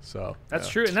 So That's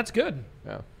yeah. true, and that's good.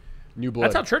 Yeah, new blood.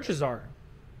 That's how churches are.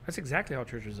 That's exactly how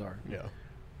churches are. Yeah,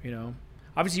 You know,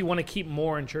 obviously you want to keep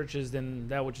more in churches than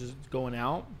that which is going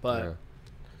out, but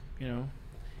you know.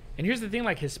 And here's the thing,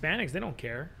 like Hispanics, they don't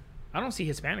care. I don't see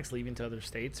Hispanics leaving to other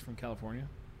states from California.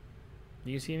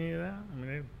 Do you see any of that? I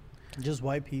mean, just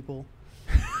white people.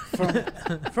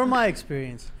 From my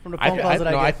experience, from the phone calls that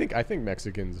I get. I think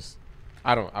Mexicans.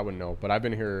 I wouldn't know, but I've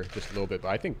been here just a little bit. But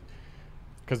I think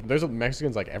because there's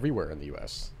Mexicans like everywhere in the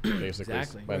U.S. basically.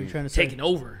 Exactly. What are you trying to say? Taking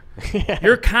over.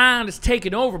 Your kind is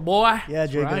taking over, boy. Yeah,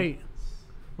 Jacob. Right.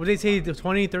 What did they say? The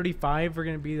 2035 we're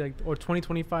gonna be like, or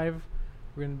 2025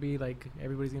 we're gonna be like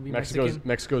everybody's gonna be Mexican.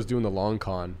 Mexico's doing the long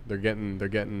con. They're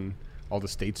getting all the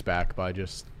states back by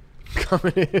just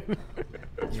coming in.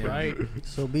 That's right.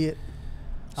 So be it.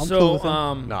 I'm so cool with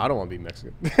no, I don't want to be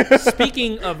Mexican.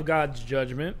 Speaking of God's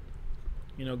judgment,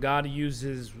 you know, God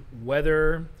uses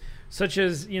weather, such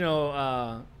as, you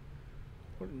know,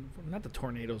 not the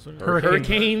tornadoes,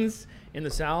 hurricanes in the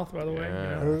south, by the way. You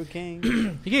know?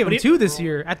 Hurricane. He gave him 2 this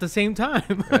year at the same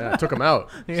time. Yeah, took him out.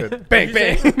 Yeah. Said, bang,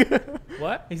 bang.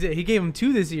 What? He gave him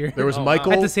 2 this year. There was Oh,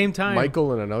 Michael wow. At the same time.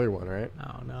 Michael and another one, right?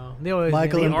 Oh no, they always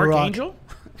Michael The and Barack. archangel?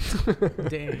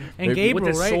 Dang. And Maybe- Gabriel,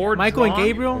 With the right? sword Michael and drawn?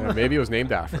 Gabriel. Yeah, maybe it was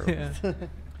named after him. Yeah.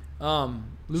 So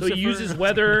Lucifer. he uses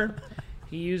weather,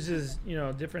 he uses, you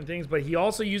know, different things, but he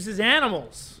also uses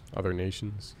animals. Other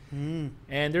nations.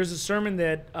 And there's a sermon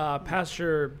that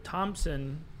Pastor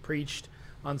Thompson preached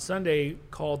on Sunday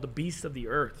called "The Beast of the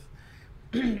Earth,"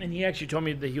 and he actually told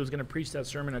me that he was going to preach that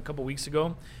sermon a couple weeks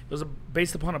ago. It was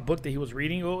based upon a book that he was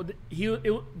reading.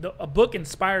 A book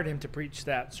inspired him to preach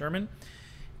that sermon,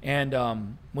 and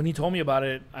when he told me about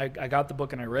it, I got the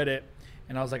book and I read it,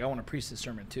 and I was like, I want to preach this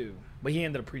sermon too. But he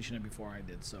ended up preaching it before I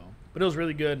did. So, but it was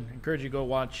really good. I encourage you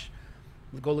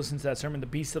to go listen to that sermon, "The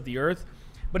Beast of the Earth."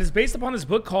 But it's based upon this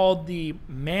book called "The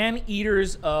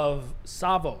Man-Eaters of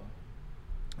Tsavo,"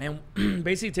 and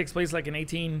basically it takes place like in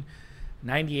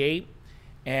 1898.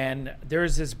 And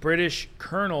there's this British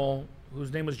colonel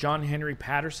whose name was John Henry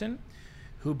Patterson,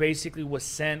 who basically was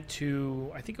sent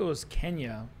to, I think it was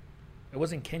Kenya. It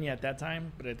wasn't Kenya at that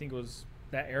time, but I think it was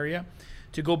that area,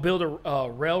 to go build a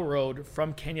railroad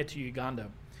from Kenya to Uganda.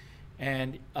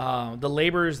 And the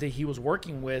laborers that he was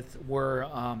working with were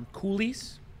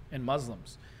coolies and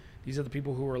Muslims. These are the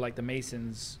people who were like the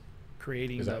masons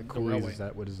creating Is the that cool? railway.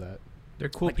 What is that? They're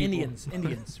cool Like people.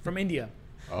 Indians from India.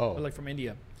 Oh. They're like from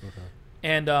India. Okay.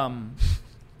 And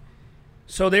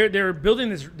so they're building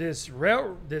this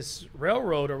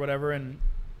railroad or whatever, and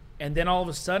then all of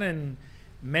a sudden,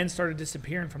 men started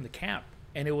disappearing from the camp,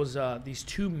 and it was these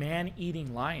 2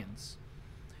 man-eating lions.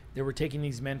 They were taking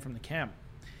these men from the camp,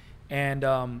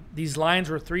 and these lions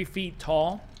were 3 feet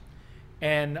tall,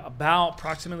 and about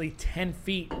approximately 10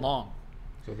 feet long,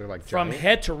 So they're like from giant?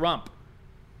 head to rump,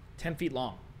 10 feet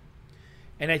long,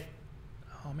 and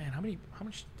oh man, how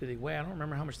much do they weigh? I don't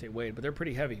remember how much they weighed, but they're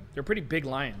pretty heavy. They're pretty big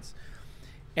lions.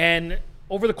 And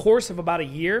over the course of about a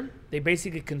year, they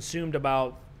basically consumed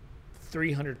about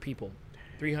 300 people,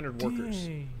 300 workers.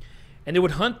 Dang. And they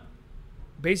would hunt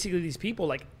basically these people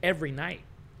like every night.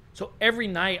 So every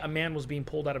night a man was being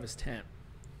pulled out of his tent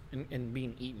and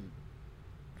being eaten.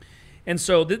 And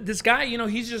so this guy, you know,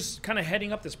 he's just kind of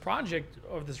heading up this project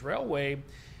of this railway,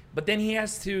 but then he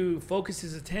has to focus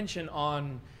his attention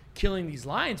on killing these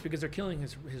lions because they're killing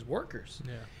his workers.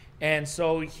 Yeah. And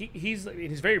so he's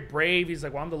very brave. He's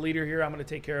like, well, I'm the leader here. I'm going to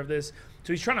take care of this.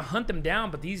 So he's trying to hunt them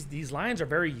down, but these lions are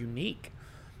very unique.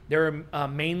 They're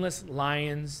maneless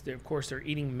lions. Of course, they're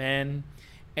eating men,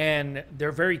 and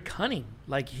they're very cunning.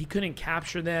 Like, he couldn't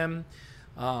capture them.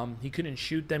 He couldn't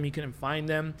shoot them. He couldn't find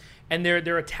them. And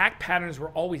their attack patterns were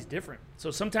always different. So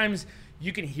sometimes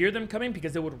you can hear them coming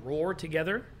because they would roar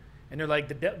together, and they're like,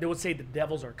 they would say the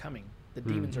devils are coming. The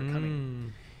demons are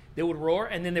coming. They would roar,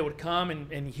 and then they would come,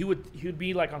 and he would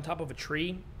be like on top of a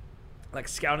tree, like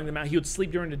scouting them out. He would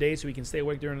sleep during the day so he can stay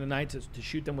awake during the night to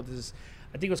shoot them with his,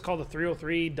 I think it was called the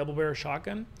 303 double barrel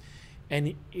shotgun.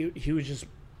 And he would just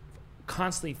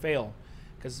constantly fail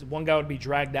because one guy would be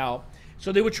dragged out.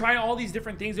 So they would try all these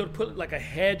different things. They would put like a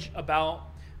hedge about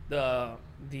the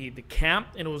camp,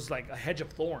 and it was like a hedge of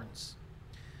thorns.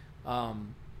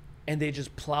 And they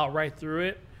just plow right through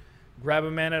it, grab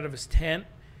a man out of his tent,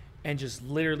 and just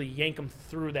literally yank him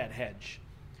through that hedge.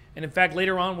 And in fact,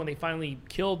 later on, when they finally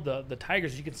killed the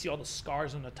tigers, you can see all the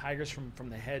scars on the tigers from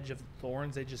the hedge of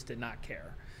thorns. They just did not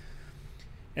care.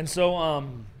 And so,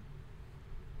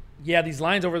 yeah, these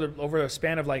lions over a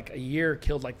span of like a year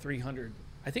killed like 300.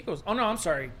 I think it was. Oh no, I'm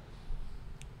sorry.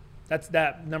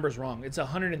 That number's wrong. It's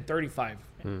 135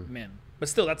 men, but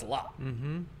still, that's a lot.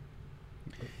 Mm-hmm.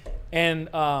 And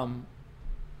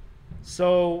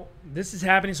so this is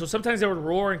happening. So sometimes they would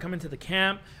roar and come into the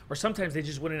camp, or sometimes they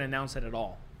just wouldn't announce it at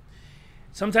all.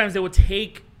 sometimes they would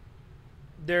take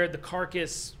the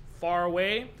carcass far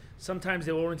away. Sometimes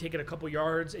they will only take it a couple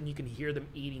yards, and you can hear them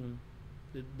eating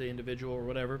the individual or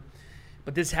whatever.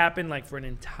 But this happened like for an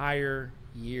entire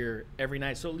year, every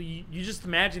night. So you just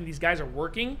imagine these guys are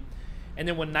working, and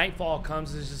then when nightfall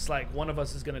comes, it's just like one of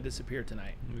us is going to disappear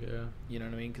tonight. Yeah. You know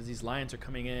what I mean? Because these lions are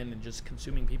coming in and just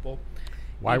consuming people.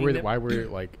 Why was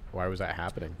that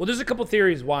happening? Well, there's a couple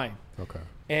theories why. Okay.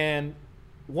 And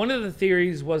one of the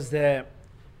theories was that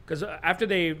because after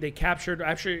they captured,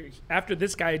 after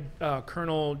this guy,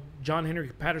 Colonel John Henry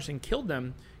Patterson, killed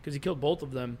them, because he killed both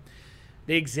of them,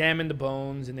 they examined the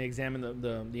bones and they examined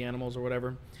the animals or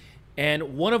whatever.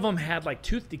 And one of them had like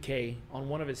tooth decay on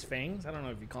one of his fangs. I don't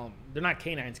know if you call them. They're not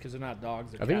canines because they're not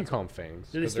dogs. I think you call them fangs.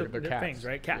 They're cats. fangs,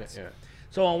 right? Cats. Yeah.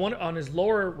 So on his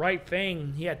lower right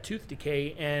fang, he had tooth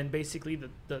decay, and basically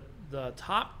the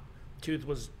top tooth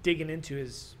was digging into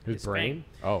his brain.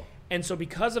 Fang. Oh. And so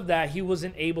because of that, he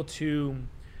wasn't able to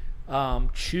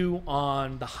chew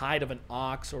on the hide of an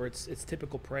ox or its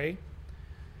typical prey.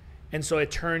 And so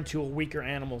it turned to a weaker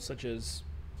animal such as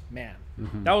man.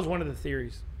 Mm-hmm. That was one of the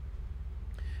theories.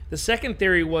 The second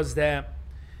theory was that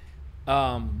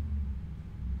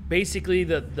basically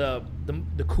the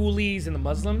coolies and the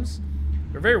Muslims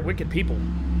were very wicked people.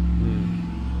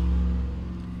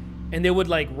 And they would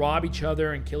like rob each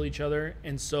other and kill each other.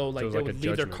 And so like they would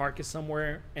leave their carcass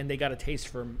somewhere, and they got a taste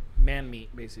for man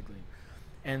meat basically.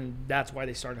 And that's why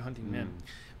they started hunting men.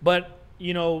 But,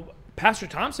 you know, Pastor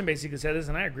Thompson basically said this,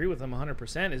 and I agree with him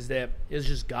 100%, is that it's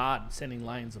just God sending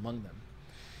lions among them.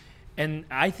 And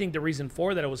I think the reason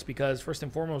for that was because, first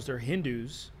and foremost, they're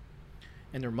Hindus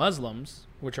and they're Muslims,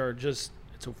 which are just,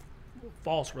 it's a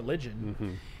false religion.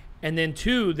 Mm-hmm. And then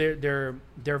two, they're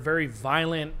very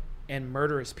violent and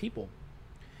murderous people.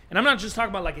 And I'm not just talking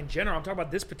about like in general, I'm talking about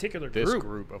this particular group. This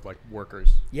group of like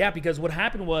workers. Yeah, because what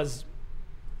happened was,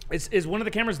 is one of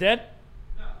the cameras dead?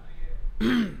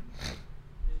 No.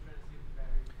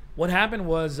 What happened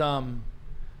was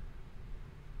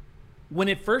when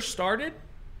it first started,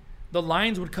 the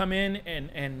lions would come in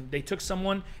and they took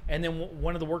someone, and then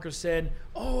one of the workers said,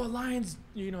 "Oh, a lion's,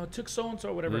 took so and so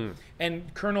or whatever."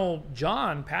 And Colonel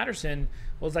John Patterson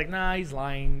was like, "Nah, he's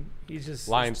lying. He's just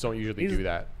lions don't usually do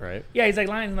that, right?" Yeah, he's like,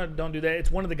 lions don't do that.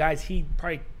 It's one of the guys, he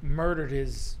probably murdered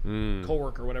his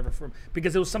coworker or whatever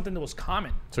because it was something that was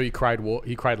common. So he cried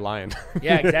lion.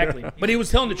 Yeah, exactly. But he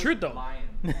was telling the truth though.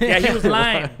 Yeah, he was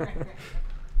lying.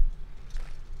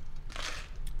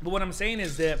 But what I'm saying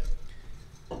is that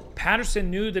Patterson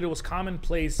knew that it was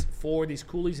commonplace for these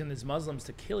coolies and these Muslims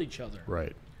to kill each other.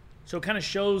 Right. So it kind of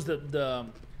shows the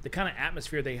kind of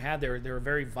atmosphere they had there. They were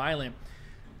very violent.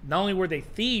 Not only were they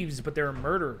thieves, but they were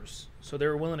murderers. So they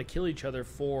were willing to kill each other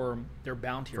for their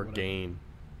bounty or whatever. Gain.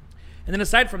 And then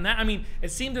aside from that, I mean, it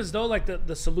seemed as though like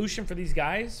the solution for these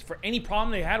guys, for any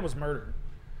problem they had, was murder.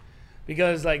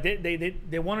 Because like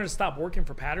they wanted to stop working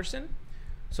for Patterson.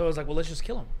 So it was like, well, let's just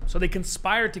kill him. So they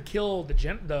conspired to kill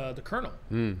the colonel.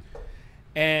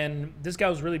 And this guy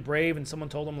was really brave, and someone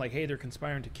told him like, hey, they're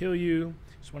conspiring to kill you.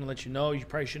 Just want to let you know, you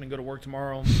probably shouldn't go to work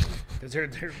tomorrow. Because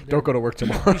don't go to work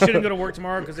tomorrow. You shouldn't go to work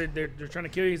tomorrow because they're trying to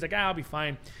kill you. He's like, I'll be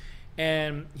fine.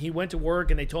 And he went to work,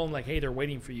 and they told him like, hey, they're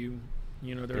waiting for you.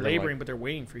 They're laboring, but they're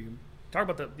waiting for you. Talk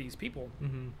about these people,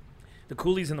 the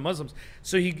coolies and the Muslims.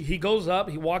 So he goes up,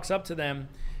 he walks up to them,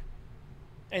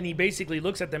 and he basically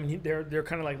looks at them. And they're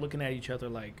kind of like looking at each other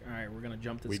like, all right, we're gonna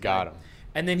jump this. We got him.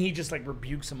 And then he just like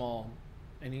rebukes them all.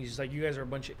 And he's just like, you guys are a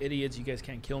bunch of idiots. You guys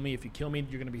can't kill me. If you kill me,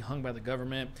 you're going to be hung by the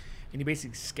government. And he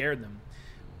basically scared them.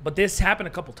 But this happened a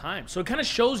couple times. So it kind of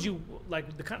shows you like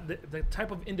the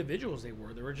type of individuals they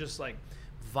were. They were just like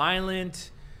violent,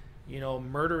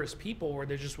 murderous people where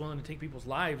they're just willing to take people's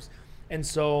lives. And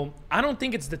so I don't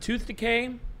think it's the tooth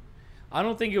decay. I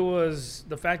don't think it was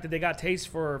the fact that they got taste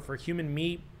for human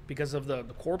meat because of the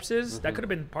corpses. That could have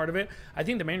been part of it. I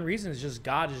think the main reason is just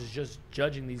God is just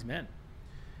judging these men.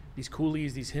 These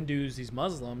coolies, these Hindus, these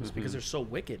Muslims, because they're so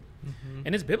wicked.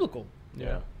 And it's biblical.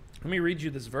 Yeah. Let me read you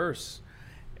this verse.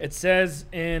 It says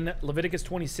in Leviticus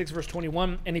 26, verse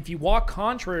 21, and if you walk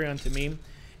contrary unto me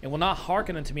and will not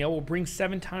hearken unto me, I will bring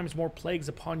 7 times more plagues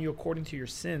upon you according to your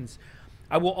sins.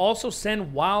 I will also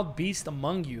send wild beasts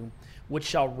among you, which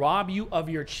shall rob you of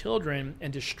your children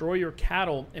and destroy your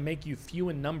cattle and make you few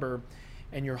in number,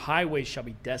 and your highways shall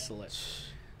be desolate.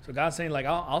 So God's saying, like,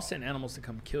 I'll send animals to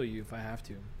come kill you if I have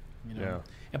to. Yeah.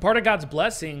 And part of God's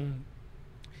blessing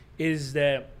is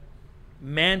that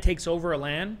man takes over a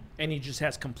land and he just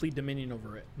has complete dominion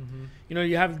over it.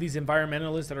 You have these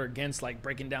environmentalists that are against like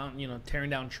breaking down,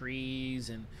 tearing down trees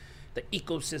and the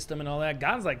ecosystem and all that.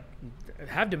 God's like,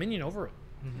 have dominion over it.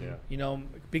 Yeah. You know,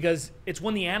 because it's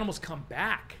when the animals come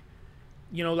back.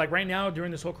 You know, like right now during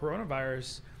this whole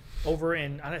coronavirus, over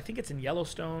in, I think it's in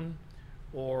Yellowstone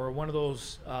or one of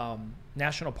those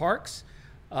national parks,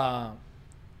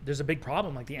 there's a big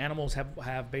problem. Like the animals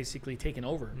have basically taken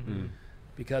over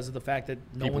because of the fact that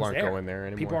People one's aren't there. going there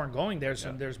anymore. People aren't going there,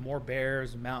 so there's more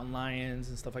bears, mountain lions,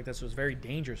 and stuff like that. So it's very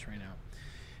dangerous right now.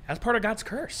 That's part of God's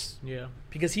curse. Yeah.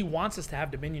 Because He wants us to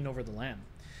have dominion over the land.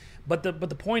 But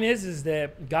the point is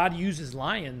that God uses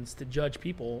lions to judge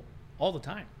people all the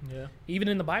time. Yeah. Even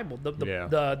in the Bible,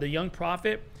 the young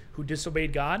prophet who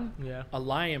disobeyed God, a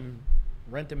lion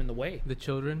rent him in the way. The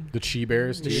children. The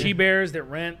she-bears. The she-bears that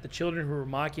rent, the children who were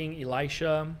mocking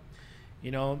Elisha.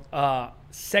 You know,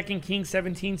 2 Kings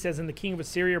 17 says, and the king of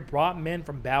Assyria brought men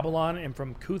from Babylon and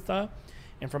from Cutha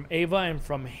and from Ava and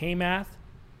from Hamath.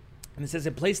 And it says,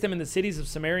 it placed them in the cities of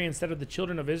Samaria instead of the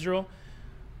children of Israel.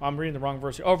 I'm reading the wrong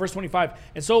verse here. Oh, verse 25.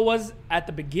 And so it was at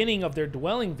the beginning of their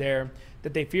dwelling there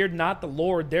that they feared not the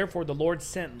Lord. Therefore the Lord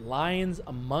sent lions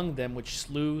among them, which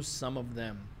slew some of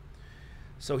them.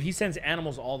 So He sends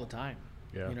animals all the time.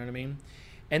 Yeah. You know what I mean?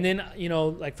 And then, you know,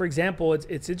 like, for example,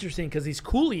 it's interesting because these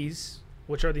coolies,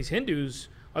 which are these Hindus,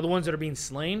 are the ones that are being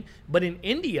slain. But in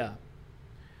India,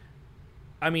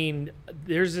 I mean,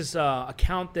 there's this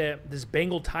account that this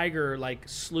Bengal tiger, like,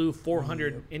 slew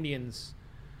 400 Indians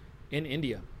in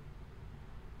India.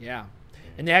 Yeah.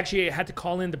 And they actually had to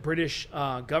call in the British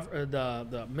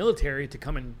the military to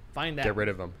come and find that. Get rid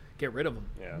of them.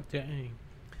 Yeah. Dang.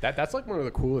 That's like one of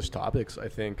the coolest topics, I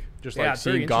think. Just Yeah, like it's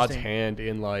very seeing God's interesting. hand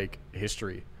in like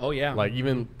history. Oh, yeah. Like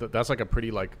even that's like a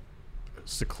pretty like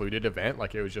secluded event.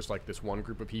 Like it was just like this one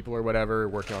group of people or whatever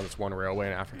working on this one railway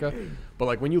in Africa. But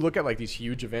like when you look at like these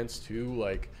huge events too,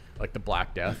 like the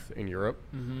Black Death in Europe,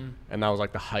 and that was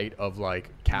like the height of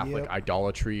like Catholic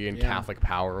idolatry and Catholic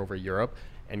power over Europe.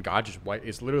 And God just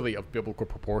it's literally of biblical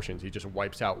proportions. He just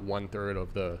wipes out 1/3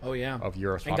 of the of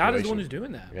Europe's and population. God is the one who's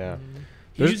doing that. Yeah.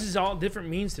 He uses all different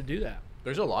means to do that.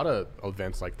 There's a lot of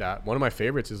events like that. One of my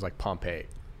favorites is like Pompeii.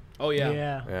 Oh,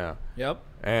 yeah. Yeah. Yep.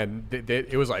 And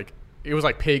it was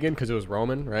like pagan because it was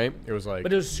Roman, right? It was like,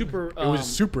 But it was super. it was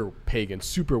super pagan,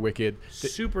 super wicked.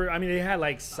 Super. I mean, they had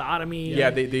like sodomy. Yeah,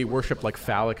 they worshipped like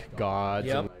phallic gods.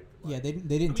 Yep. And, Yeah, they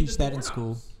didn't teach that in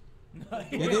school.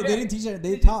 They didn't teach that.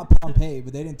 They taught Pompeii,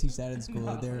 but they didn't teach that in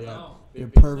school. They're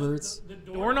perverts. The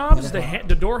doorknobs,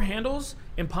 the door handles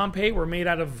in Pompeii were made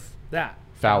out of that.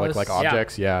 phallic like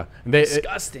objects, yeah. And they,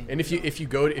 disgusting. And if you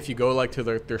go like to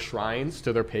their shrines,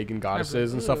 to their pagan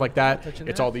goddesses and stuff like that,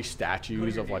 it's all these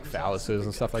statues of like phalluses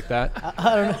and stuff like that.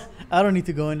 I don't need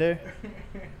to go in there.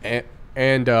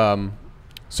 And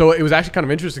so it was actually kind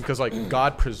of interesting because like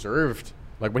God preserved,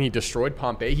 like when he destroyed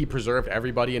Pompeii, he preserved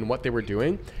everybody and what they were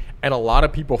doing. And a lot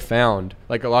of people found,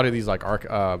 like a lot of these like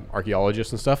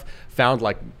archaeologists and stuff, found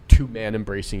like two men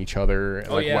embracing each other,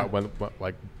 and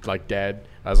like dead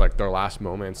as like their last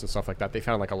moments and stuff like that. They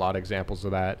found like a lot of examples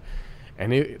of that,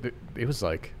 and it was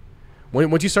like,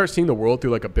 once you start seeing the world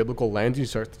through like a biblical lens, you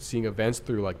start seeing events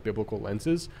through like biblical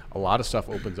lenses. A lot of stuff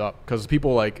opens up because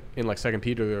people like in like 2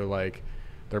 Peter,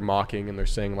 they're mocking and they're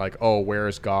saying like, oh, where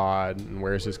is God and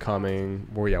where is his coming?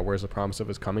 Well, yeah, where's the promise of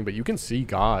his coming? But you can see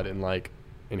God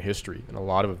in history in a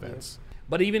lot of events.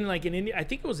 But even like in India, I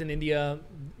think it was in India,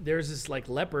 there's this like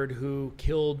leopard who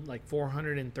killed like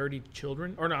 430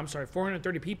 children, or no, I'm sorry,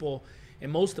 430 people, and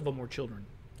most of them were children.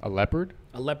 A leopard?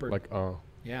 A leopard. Like, oh.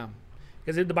 Yeah.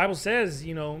 Because the Bible says,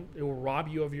 it will rob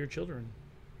you of your children,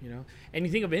 And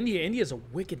you think of India, India's a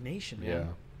wicked nation, man.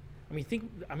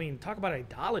 Yeah. Talk about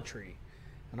idolatry.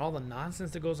 And all the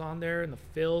nonsense that goes on there, and the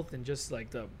filth, and just like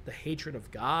the hatred of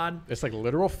God. It's like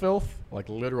literal filth. Like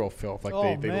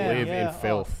they live in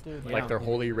filth. Like their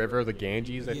holy river, the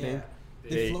Ganges, I think.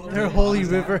 Their holy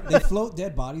river. They float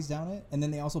dead bodies down it, and then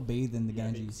they also bathe in the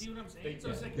Ganges. See what I'm saying?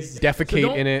 So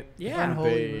defecate in it. Yeah.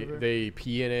 They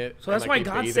pee in it. So that's why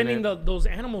God's sending those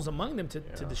animals among them to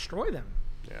destroy them.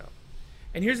 Yeah.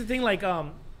 And here's the thing, like,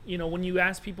 when you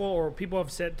ask people, or people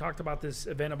have talked about this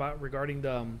event regarding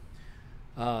the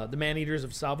man-eaters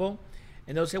of Tsavo,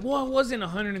 and they'll say, well, it wasn't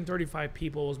 135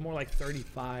 people, it was more like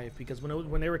 35, because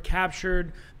when they were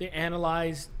captured, they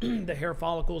analyzed the hair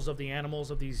follicles of the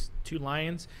animals of these two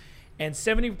lions, and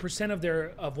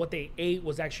 70% of what they ate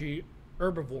was actually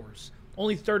herbivores.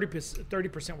 Only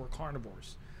 30% were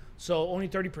carnivores. So only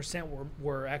 30%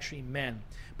 were actually men.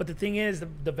 But the thing is,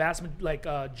 the vast, like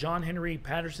John Henry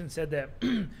Patterson said that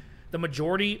the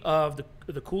majority of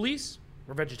the coolies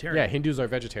were vegetarian. Yeah, Hindus are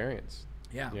vegetarians.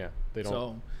 Yeah. Yeah. They don't.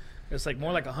 So it's like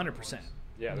more like 100%.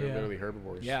 Yeah, they're literally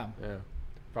herbivores. Yeah. Yeah.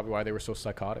 Probably why they were so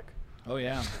psychotic. Oh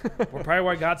yeah. Well, probably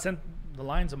why God sent the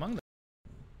lions among them.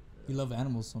 You love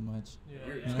animals so much.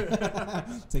 Yeah.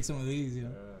 Take some of these, you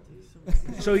know.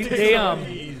 So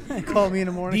they Call me in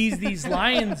the morning. these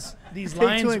lions Take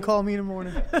two and call me in the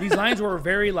morning. these lions were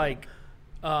very like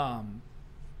they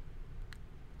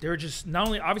were just not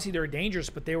only obviously they were dangerous,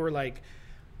 but they were like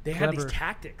they had Clever. these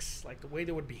tactics, like the way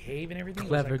they would behave and everything.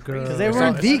 Clever was like girl. crazy. Because they It's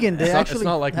weren't not- vegan. They it's not- actually it's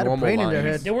not like had a normal brain in their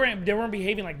lions. head. They weren't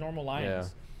behaving like normal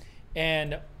lions.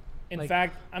 And in Like-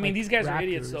 fact, I mean, like these guys are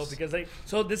idiots though, raptors. because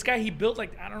so this guy, he built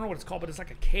like, I don't know what it's called, but it's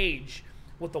like a cage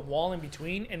with a wall in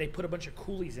between, and they put a bunch of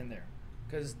coolies in there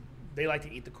because they like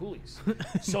to eat the coolies.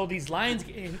 So these lions,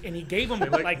 and he gave them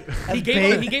like he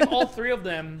gave all three of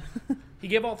them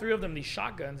these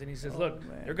shotguns, and he says, look,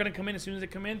 man. they're gonna come in as soon as they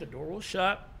come in, the door will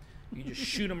shut. You just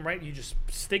shoot them right. You just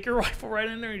stick your rifle right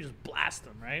in there, and you just blast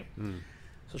them, right?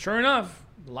 So sure enough,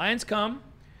 the lions come,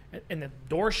 and the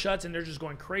door shuts, and they're just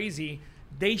going crazy.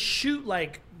 They shoot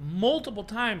like multiple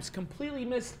times, completely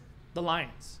miss the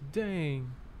lions.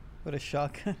 Dang. What a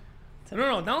shotgun.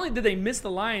 No. Not only did they miss the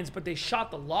lions, but they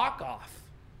shot the lock off,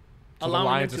 So the allowing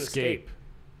lions them to escape. escape.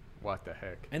 What the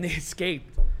heck? And they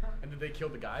escaped. And did they kill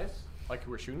the guys? Like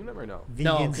who were shooting them or no?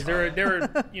 No, Vegans.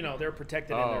 because they're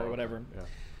protected in there or whatever. Yeah.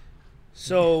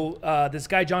 So this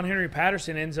guy John Henry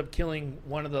Patterson ends up killing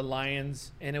one of the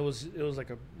lions, and it was like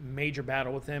a major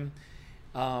battle with him.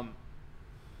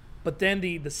 But then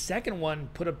the second one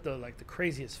put up the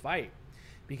craziest fight,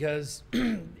 because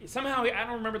somehow, I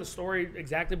don't remember the story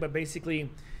exactly, but basically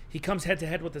he comes head to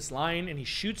head with this lion and he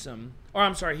shoots him. Or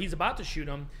I'm sorry, he's about to shoot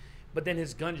him, but then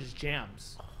his gun just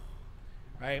jams.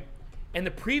 Right? And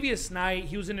the previous night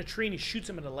he was in a tree and he shoots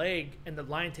him in the leg, and the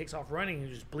lion takes off running. He's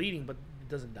just bleeding, but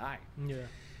doesn't die. Yeah.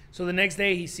 So the next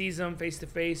day he sees him face to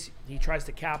face. He tries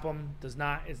to cap him, is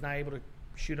not able to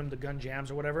shoot him. The gun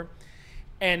jams or whatever.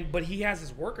 But he has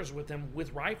his workers with him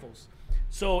with rifles.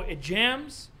 So it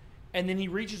jams, and then he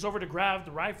reaches over to grab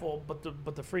the rifle, but the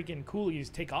freaking coolies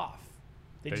take off.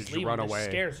 They just leave run him. They're away.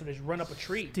 scared, so they just run up a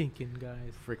tree. Stinking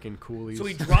guys. Freaking coolies. So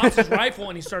he drops his rifle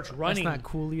and he starts running. That's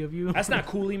not coolie of you. That's not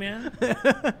coolie, man.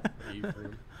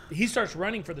 He starts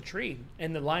running for the tree,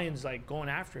 and the lion's like going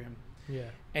after him. Yeah.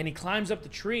 And he climbs up the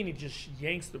tree and he just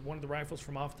yanks one of the rifles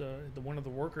from off the one of the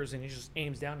workers, and he just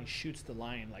aims down and he shoots the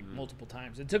lion like multiple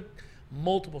times. It took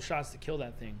multiple shots to kill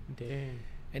that thing, Dang.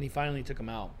 and he finally took him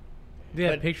out. They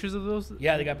have But- pictures of those?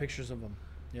 Yeah, they got pictures of him.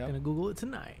 Gonna Yeah, Google it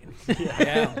tonight.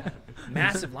 yeah,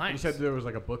 massive You lions. said there was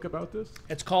like a book about this?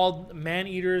 It's called Man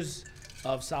Eaters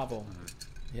of Tsavo.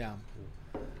 Yeah,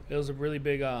 it was a really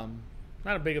big, not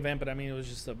a big event, but I mean it was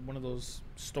just one of those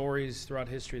stories throughout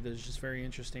history that is just very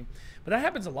interesting. But that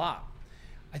happens a lot.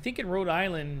 I think in Rhode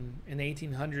Island in the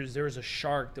 1800s there was a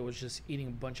shark that was just eating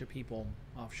a bunch of people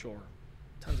offshore.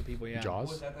 Tons of people. Yeah. Jaws?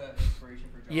 Was that the inspiration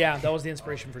for Jaws? Yeah, that was the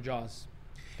inspiration for Jaws.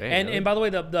 Dang, And by the way,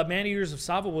 the Man Eaters of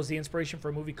Tsavo was the inspiration for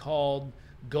a movie called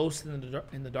Ghost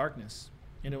in the Darkness,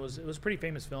 and it was a pretty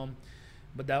famous film,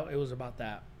 but it was about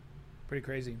that. Pretty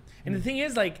crazy. And the thing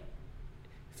is, like,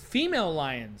 female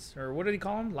lions, or what do they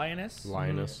call them? Lioness.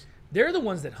 Lioness. They're the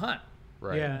ones that hunt,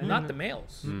 Right. Yeah. not the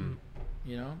males. Mm.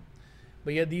 You know,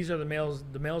 but yeah, these are the males.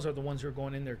 The males are the ones who are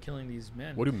going in there killing these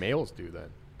men. What do males do then?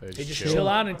 They just chill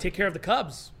out and take care of the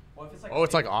cubs. Well, if it's Oh,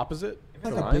 it's like opposite?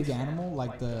 Like The a lions? big animal,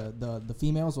 like the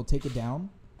females will take it down,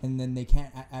 and then they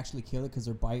can't actually kill it because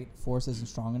their bite force isn't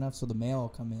strong enough. So the male will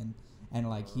come in, and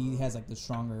like he has like the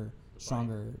stronger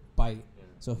bite,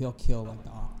 so he'll kill like the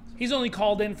ox. He's only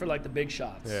called in for like the big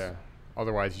shots. Yeah.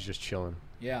 Otherwise, he's just chilling.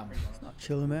 Yeah. Not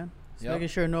chilling, man. Just Yep. making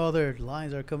sure no other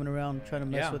lions are coming around trying to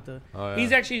mess Yeah. with the. Oh, yeah.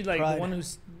 He's actually like Pride. the one who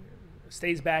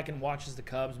stays back and watches the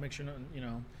cubs, make sure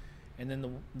and then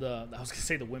the I was gonna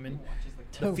say the women,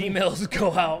 the females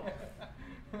go out.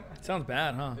 Sounds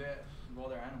bad, huh? Well,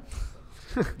 they're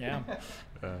animals. Yeah.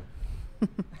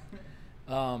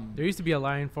 There used to be a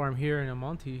lion farm here in El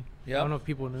Monte. I Yep. don't know if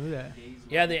people knew that.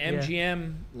 Yeah, the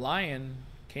MGM lion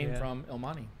came Yeah. from El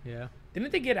Monte. Yeah.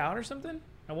 Didn't they get out or something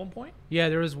at one point? Yeah,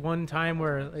 there was one time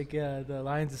where like the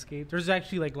lions escaped. There's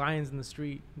actually like lions in the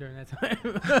street during that time.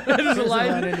 There's a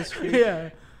lion in the street. Yeah.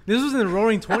 This was in the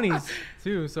roaring 20s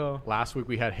too, so Last week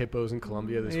we had hippos in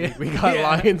Colombia. This Yeah. week we got Yeah.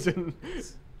 lions in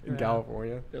Yeah.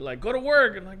 California. They're like, go to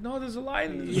work, and like, no, there's a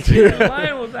lion in the street. The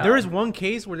lion was out. there was one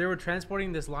case where they were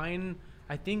transporting this lion,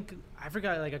 I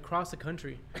forgot, like across the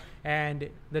country, and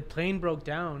the plane broke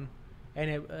down, and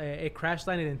it crash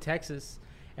landed in Texas,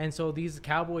 and so these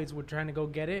cowboys were trying to go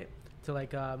get it to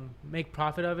like make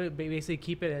profit of it, basically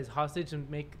keep it as hostage and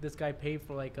make this guy pay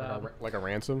for like Like a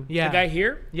ransom? yeah, the guy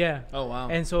here. yeah. Oh wow.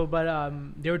 And so, but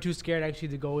they were too scared actually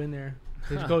to go in there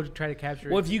to go try to capture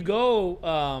it. Well, if you go,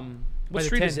 By what the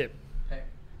street 10. is it?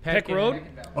 Peck Road? Peck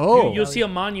and Valley. Oh. You'll see a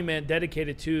monument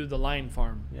dedicated to the lion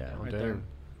farm. Yeah. Oh, right damn. there.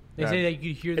 They say that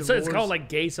you could hear the It's roars. called like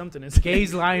Gay something. It's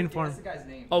Gay's Lion Farm. That's the guy's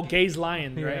name. Oh, Gay's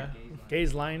Lion, right? Yeah.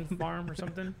 Gay's Lion Farm or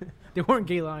something. They weren't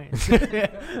gay lions.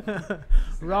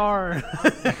 Rar.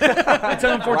 It's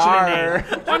an unfortunate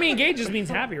name. Well, I mean, gay just means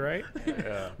happy, right?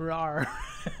 Yeah. Rar.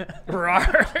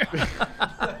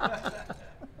 Rawr.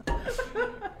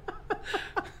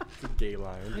 It's a gay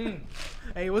lion.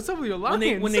 Hey, what's up with your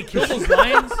lions? When they kill those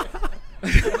lions,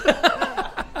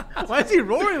 Why is he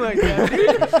roaring like that,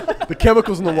 dude? The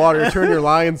chemicals in the water turn your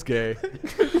lions gay.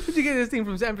 Did you get this thing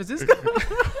from San Francisco?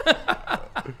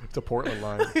 It's a Portland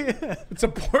lion. it's a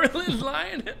Portland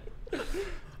lion.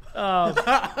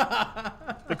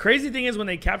 The crazy thing is when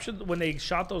they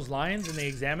shot those lions and they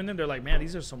examined them, they're like, man,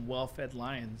 these are some well-fed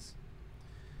lions.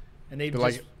 And they They're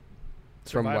just like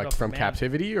survived off from man.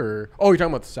 captivity, or you're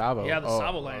talking about the Tsavo. Yeah, the oh,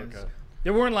 Tsavo lions. Okay.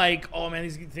 They weren't like, oh man,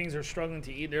 these things are struggling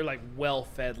to eat. They're like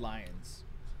well-fed lions.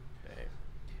 Dang.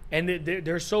 And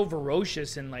they're so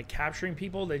ferocious in like capturing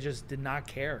people. They just did not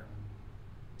care.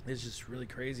 It's just really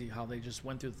crazy how they just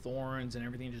went through thorns and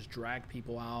everything, just dragged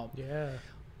people out. Yeah.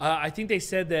 I think they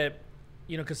said that,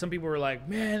 because some people were like,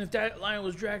 man, if that lion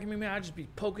was dragging me, man, I'd just be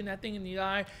poking that thing in the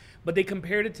eye. But they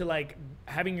compared it to like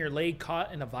having your leg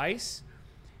caught in a vice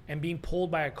and being pulled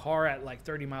by a car at like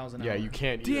 30 miles an hour. Yeah, you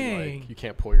can't even, Dang. you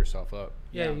can't pull yourself up.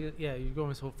 Yeah, you're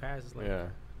going so fast. It's like Yeah.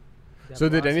 that So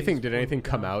did velocity's anything flowing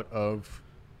come down. out of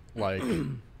like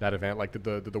that event? Like did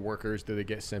the workers, did they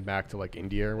get sent back to like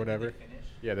India or whatever?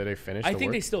 Yeah, did they finish? I the think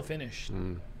work? they still finished.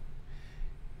 Mm.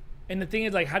 And the thing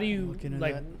is, like, how do you Looking at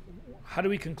like? that. How do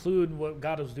we conclude what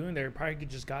God was doing there? Probably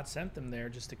just God sent them there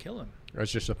just to kill him. Or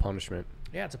it's just a punishment.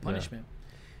 Yeah, it's a punishment.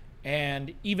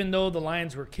 And even though the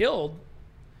lions were killed,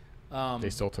 They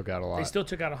still took out a lot. they still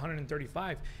took out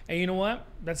 135. And you know what?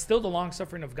 That's still the long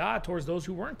suffering of God towards those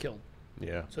who weren't killed.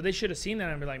 Yeah. So they should have seen that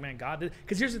and be like, man, God did.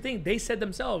 Because here's the thing: they said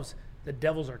themselves, the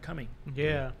devils are coming.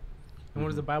 Yeah. And what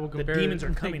does the Bible The compare? demons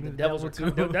are coming. The devils are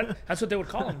devil coming. to? That's what they would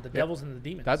call them: the devils and the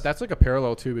demons. That's like a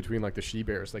parallel too between like the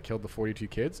she-bears that killed the 42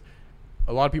 kids.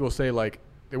 A lot of people say like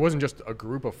it wasn't just a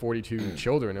group of 42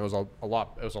 children. It was a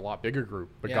lot. It was a lot bigger group,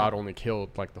 but Yeah. God only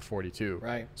killed like the 42.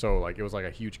 Right. So like it was like a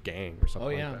huge gang or something.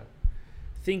 Oh yeah. Like that.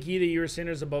 Think ye that you are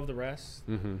sinners above the rest,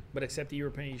 Mm-hmm. but except that you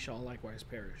repent, ye shall likewise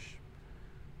perish.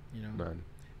 Man.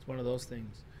 It's one of those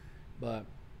things. But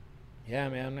yeah,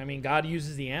 man. I mean, God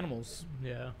uses the animals.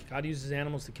 Yeah. God uses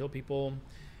animals to kill people.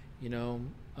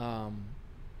 And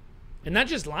not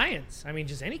just lions. I mean,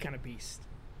 just any kind of beast.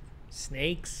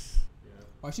 Snakes.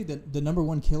 Actually, the number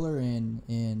one killer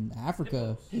in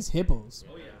Africa is hippos.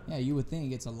 Oh yeah. Yeah, you would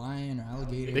think it's a lion or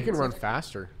alligator. They can It's run like-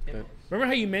 faster. Remember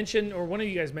how you mentioned, or one of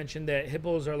you guys mentioned, that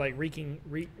hippos are like wreaking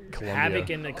Colombia. havoc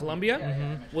in Colombia?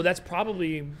 Yeah. Well, that's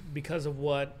probably because of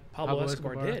what Pablo Pablo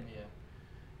Escobar Escobar. did.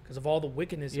 Because of all the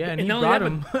wickedness. Yeah, and he not brought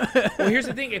only him. that, but- well, here's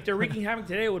the thing. If they're wreaking havoc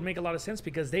today, it would make a lot of sense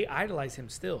because they idolize him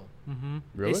still. Mm-hmm.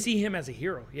 Really? They see him as a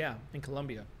hero, yeah, in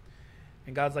Colombia.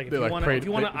 And God's like, if They, you like, want pray- to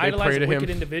they idolize pray a to wicked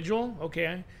him. individual,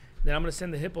 okay, then I'm going to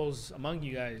send the hippos among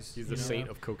you guys. He's you the know? saint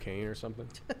of cocaine or something.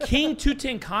 King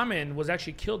Tutankhamun was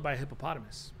actually killed by a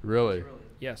hippopotamus. Really?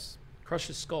 Yes. Crushed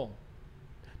his skull.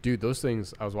 Dude, those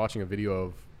things. I was watching a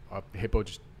video of a hippo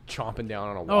just chomping down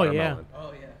on a Oh, yeah. watermelon.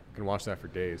 Oh yeah. I can watch that for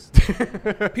days.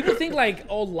 People think like,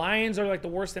 oh, lions are like the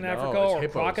worst in No, Africa it's or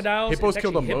hippos. crocodiles. Hippos It's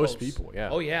kill the actually most hippos. people, yeah.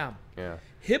 Oh, yeah. Yeah.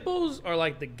 Hippos are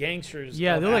like the gangsters.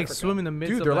 Yeah, of they'll like Africa. swim in the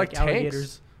midst Dude, of they're like like tanks.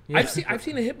 alligators. Yeah. I've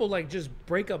seen a hippo like just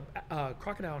break a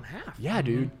crocodile in half. Yeah,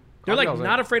 dude. They're like Crocodiles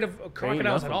not are- afraid of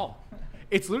crocodiles at nothing. all.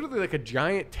 It's literally like a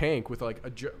giant tank with like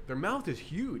their mouth is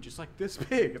huge. It's like this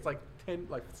big. It's like 10,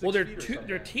 like 6 Well, feet or something.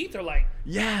 their teeth are like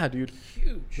Yeah, dude.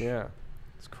 huge. Yeah.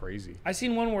 It's crazy. I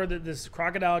seen one where this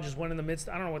crocodile just went in the midst.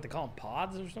 I don't know what they call them,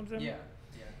 pods or something. Yeah.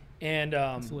 And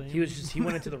lame. he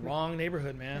went into the wrong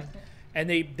neighborhood, man. And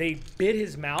they bit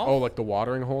his mouth. Oh, like the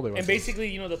watering hole? They went and to-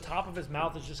 basically, the top of his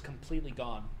mouth is just completely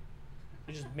gone.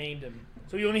 They just maimed him.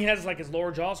 So he only has like his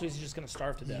lower jaw, so he's just gonna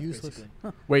starve to death. Useless.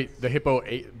 Basically. Wait, the hippo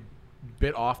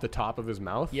bit off the top of his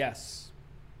mouth? Yes.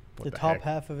 What the top heck?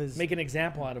 half of his. Make an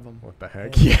example out of him. What the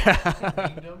heck? Yeah.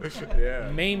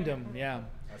 Yeah. Maimed him. Yeah.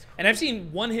 And I've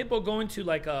seen one hippo go into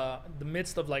like the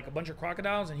midst of like a bunch of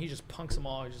crocodiles, and he just punks them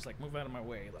all. He's just like, move out of my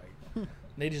way. Like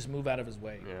they just move out of his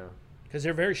way Yeah. because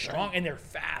they're very strong and they're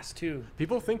fast too.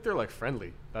 People think they're like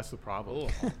friendly. That's the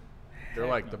problem. Ugh. They're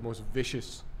like the most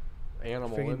vicious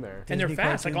animal Friggin' in there. And they're Disney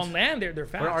fast. Like cartoons. on land, they're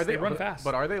fast. But are they run fast.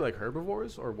 But are they like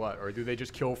herbivores or what? Or do they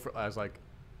just kill as like?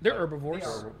 they're herbivores. They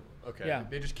are. Okay. Yeah.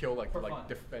 They just kill like For like fun.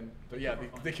 defend. Yeah.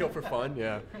 They kill for fun.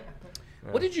 Yeah.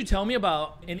 What did you tell me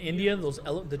about in India? Those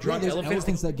the Yeah, drunk there's elephants.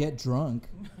 elephants that get drunk.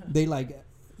 They like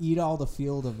eat all the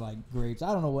field of like grapes.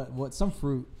 I don't know what some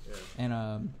fruit,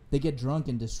 and they get drunk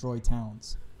and destroy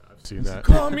towns. Seen that.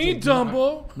 Call me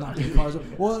Dumbo. Knocking cars over.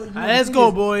 Well, you know, Let's the thing go,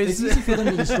 is, boys. It's easy for them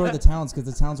to destroy the towns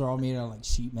because the towns are all made out of like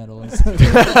sheet metal and stuff.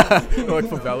 Or like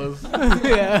favelas,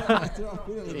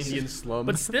 Yeah. Indian slum.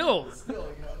 But still,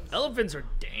 elephants are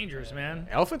dangerous, man.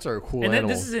 Elephants are a cool And then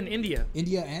animal. this is in India.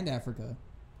 India and Africa.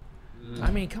 I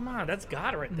mean, come on, that's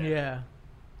God right there. Yeah.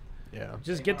 yeah.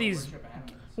 Just get these.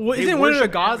 Well, They isn't one of the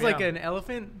worship gods animal, like yeah. an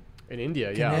elephant? In India,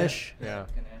 yeah. Ganesh. Yeah.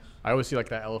 I always see like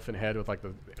that elephant head with like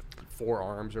the 4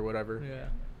 arms or whatever. Yeah.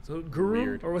 So Guru,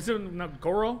 Weird. or was it not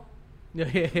Goro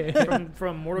Yeah.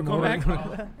 from Mortal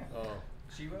Kombat? Oh.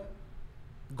 Shiva?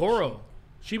 Goro.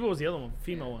 Shiba was the other one,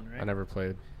 female one, right? I never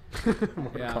played. Yeah,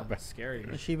 Kombat. scary.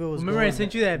 Shiva was. Remember I gone.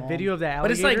 sent you that Mom. video of that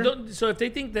But it's alligator? like, so if they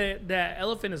think that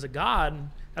elephant is a god,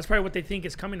 that's probably what they think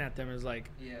is coming at them. Is like,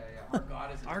 Yeah. Our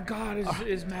God is. our God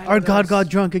is mad. Our at God us. got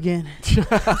drunk again.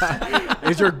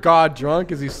 Is your god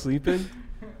drunk? Is he sleeping?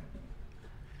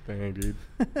 Dang, dude.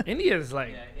 India is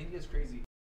like, Yeah, India's crazy.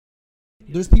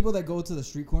 There's people that go to the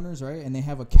street corners, right, and they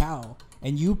have a cow,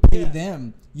 and you pay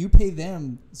them. You pay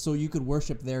them so you could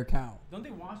worship their cow. Don't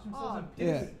they wash themselves in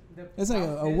Yeah, it's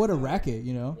like what a racket,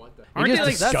 you know. aren't they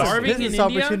like disgusting. starving in business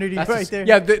India? opportunity That's right there.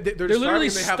 Yeah, they're They're literally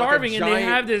starving, and they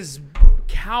have this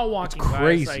cow walking by.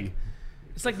 crazy.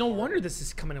 It's like no wonder this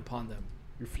is coming upon them.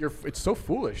 It's so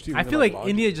foolish, dude. I feel like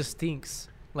India just stinks.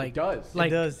 Like It does. Like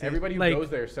It does. dude. Everybody who like- goes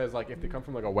there says like if they come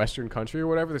from like a Western country or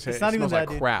whatever, they say It's it not even smells that, like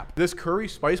dude. crap. This curry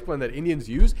spice blend that Indians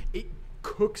use, it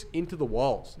cooks into the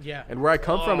walls. Yeah. And where I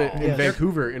come from in Yes.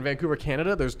 Vancouver,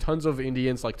 Canada, there's tons of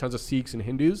Indians, like tons of Sikhs and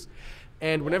Hindus.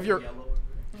 And whenever you're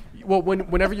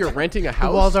whenever you're renting a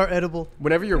The walls house, are edible.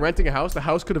 whenever you're renting a house, the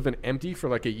house could have been empty for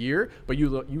like a year, but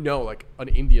you know like an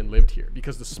Indian lived here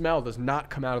because the smell does not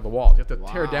come out of the walls. You have to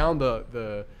tear down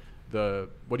the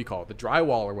what do you call it, the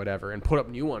drywall or whatever, and put up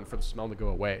new one for the smell to go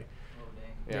away. Oh,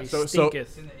 dang. Yeah, They so stinketh.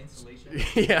 It's in the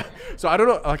insulation. yeah, so I don't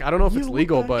know if it's You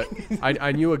legal, look but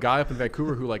I knew a guy up in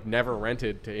Vancouver who like never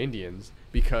rented to Indians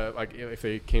because like if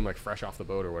they came like fresh off the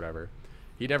boat or whatever,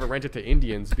 he never rented to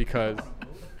Indians because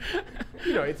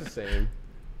you know it's the same.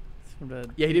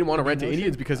 Yeah, he didn't want to rent to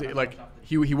Indians because it, like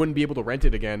he wouldn't be able to rent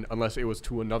it again unless it was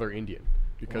to another Indian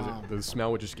because Wow. the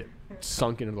smell would just get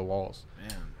sunk into the walls.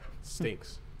 Man.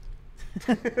 Stinks.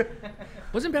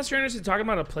 Wasn't Pastor Anderson talking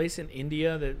about a place in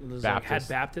India that was like, had Baptist.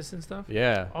 Baptists and stuff?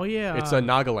 Yeah. Oh yeah. It's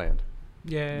Nagaland.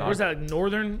 Yeah. Where's that? Like,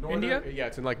 northern India? Yeah,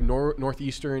 it's in like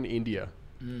northeastern India,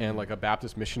 and like a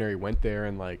Baptist missionary went there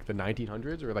in like the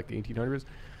 1900s or like the 1800s,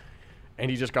 and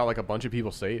he just got like a bunch of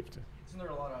people saved. Isn't there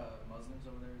a lot of Muslims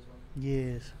over there as well?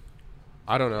 Yes.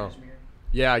 I don't know. Kashmir?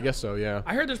 Yeah, I guess so. Yeah.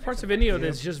 I heard there's parts of India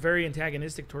that's just very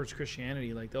antagonistic towards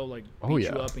Christianity. Like they'll like beat Oh, you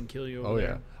yeah. up and kill you. Over Oh yeah.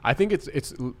 there. I think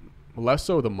it's less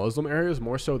so the Muslim areas,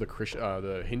 more so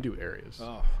the Hindu areas.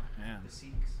 Oh man. The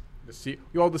Sikhs.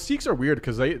 The Sikhs are weird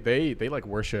because they like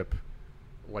worship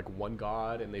like one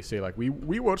god, and they say like we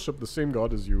worship the same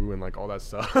god as you and like all that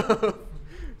stuff.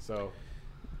 So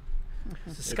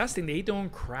It's disgusting. They eat their own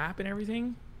crap and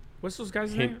everything. What's those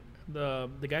guys' Hin- name? The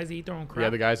guys that eat their own crap. yeah,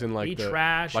 the guys in like eat the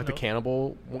trash. like and the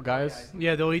cannibal guys.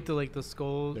 Yeah, they'll eat the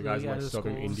skulls. The guys yeah, like the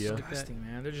southern skulls, India. like that. Disgusting,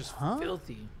 man. They're just Huh?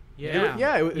 filthy. Yeah.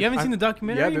 You haven't seen the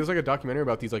documentary? Yeah, there's like a documentary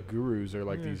about these like gurus or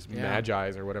like these Yeah.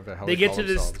 magi's or whatever the hell They they get call to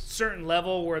this themselves. certain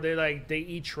level where they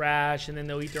eat trash and then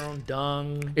they'll eat their own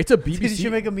dung. It's a Dude, you should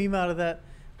BBC. make a meme out of that.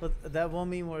 But that one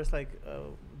meme where it's like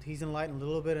he's enlightened a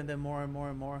little bit and then more and more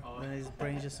and more, and his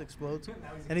brain just explodes,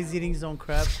 and he's eating his own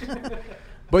crap.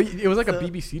 But it was like a So-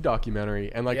 BBC documentary,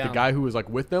 and like Yeah. the guy who was like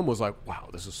with them was like, "Wow,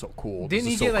 this is so cool. Didn't this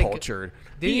he is so get, like, cultured."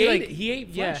 He like ate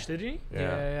yeah. flesh, did he?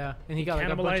 Yeah. And he got like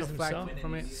a bunch Cannibalized of flack himself?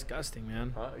 from it. Disgusting,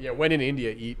 man. Yeah, when in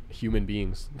India, eat human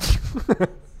beings.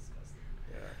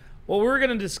 Well, we're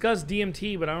gonna discuss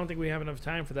DMT, but I don't think we have enough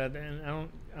time for that. And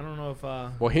I don't know if.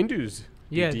 Well, Hindus. do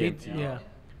Yeah, DMT. yeah.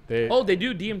 They Oh, they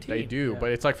do DMT. they do,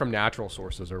 but it's like from natural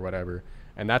sources or whatever,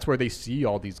 and that's where they see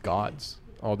all these gods,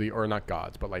 or not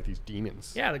gods, but like these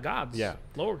demons. Yeah, the gods. Yeah.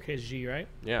 Lowercase g, right?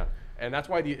 Yeah, and that's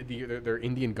why their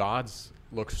Indian gods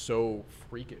look so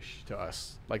freakish to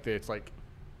us. Like it's like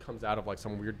comes out of like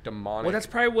some weird demonic. Well, that's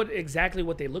probably exactly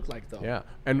what they look like, though. Yeah,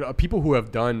 and people who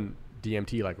have done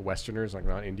DMT, like Westerners, like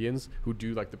not Indians, who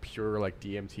do like the pure like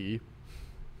DMT,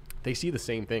 they see the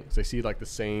same things. They see like the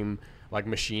same like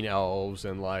machine elves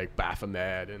and like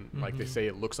Baphomet, and like they say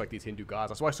it looks like these Hindu gods.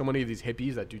 That's why so many of these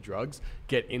hippies that do drugs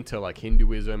get into like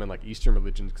Hinduism and like Eastern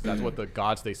religions, because that's what the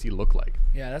gods they see look like.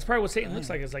 Yeah, that's probably what Satan looks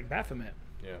like. It's like Baphomet.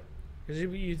 Yeah. Because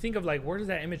you think of like, where does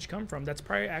that image come from? That's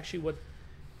probably actually what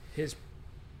his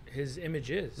image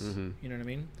is. Mhm. You know what I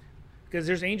mean? Because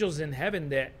there's angels in heaven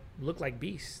that look like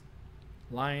beasts,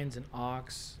 lions and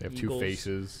ox. They have eagles. two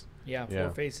faces. Yeah, four Yeah.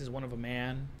 faces, one of a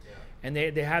man. and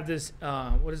they have this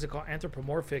what is it called,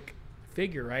 anthropomorphic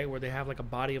figure, right, where they have like a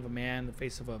body of a man, the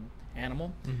face of an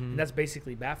animal, and that's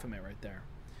basically Baphomet right there.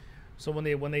 So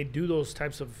when they do those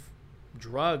types of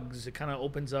drugs, it kind of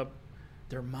opens up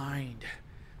their mind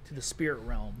to the spirit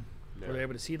realm, where they're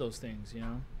able to see those things.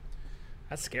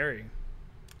 That's scary.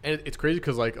 And it's crazy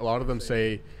because like a lot of them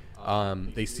say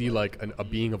they see like a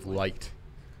being of light.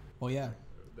 Oh yeah,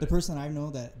 the person I know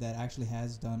that actually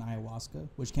has done ayahuasca,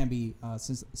 which can be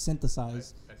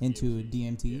synthesized into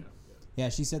DMT. Yeah,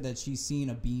 she said that she's seen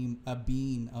a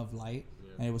being of light,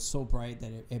 and it was so bright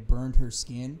that it burned her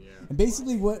skin. And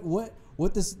basically,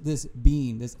 what this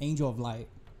being, this angel of light,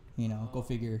 go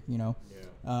figure,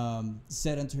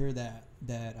 said unto her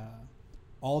that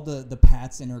all the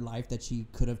paths in her life that she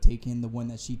could have taken, the one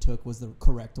that she took was the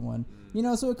correct one.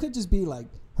 So it could just be like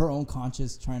her own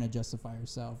conscience trying to justify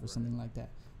herself or something like that.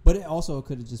 But it also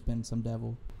could have just been some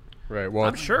devil. Right. Well,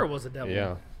 I'm sure it was a devil.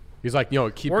 Yeah. He's like,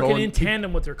 keep working going in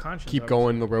tandem with their conscience. Keep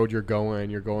going the road you're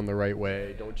going. You're going the right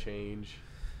way. Don't change.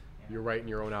 You're right in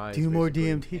your own eyes. Do more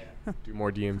basically. DMT. Do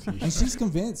more DMT. And she's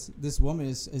convinced, this woman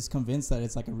is convinced that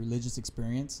it's like a religious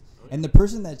experience. And the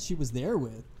person that she was there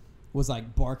with was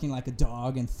like barking like a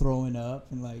dog and throwing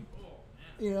up and like,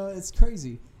 it's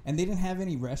crazy. And they didn't have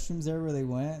any restrooms there where they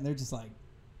went. And they're just like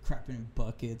crapping in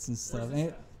buckets and stuff.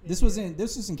 And this was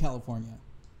in California.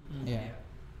 Yeah.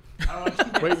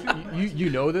 Wait,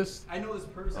 you know this? I know this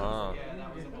person. Yeah,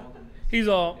 that was involved in this. He's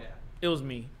all, it was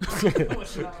me. It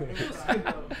was not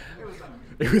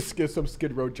It was some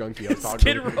Skid Row junkie I was talking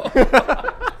Skid to. Row.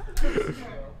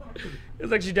 It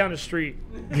was actually down the street.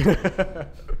 Just a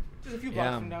few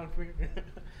blocks from down here.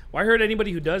 Well, I heard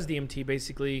anybody who does DMT,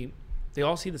 basically, they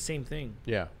all see the same thing.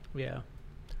 Yeah. Yeah.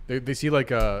 They see like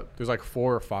there's like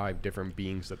 4 or 5 different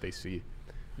beings that they see.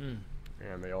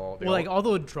 And they all like all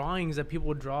the drawings that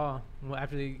people draw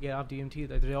after they get off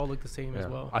DMT, they all look the same as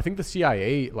well. I think the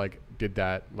CIA did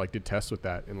tests with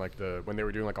that in when they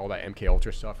were doing like all that MK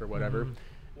Ultra stuff or whatever.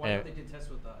 Why don't they did tests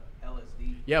with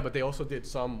LSD? Yeah, but they also did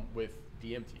some with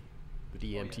DMT.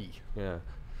 The DMT. Yeah.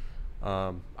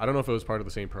 I don't know if it was part of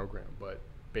the same program, but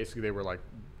basically they were like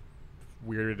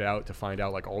weirded out to find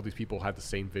out like all these people had the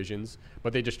same visions,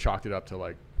 but they just chalked it up to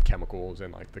like chemicals,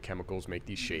 and like the chemicals make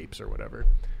these shapes or whatever.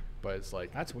 But it's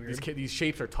like, that's weird. These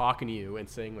shapes are talking to you and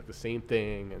saying like the same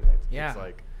thing, and it's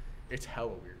like, it's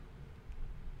hella weird.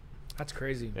 That's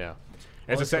crazy. Yeah.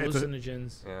 All it's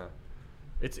hallucinogens. Yeah.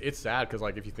 It's sad because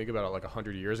like if you think about it, like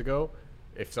 100 years ago,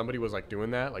 if somebody was like doing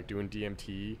that, like doing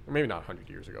DMT, or maybe not 100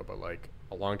 years ago, but like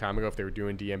a long time ago, if they were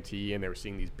doing DMT and they were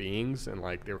seeing these beings and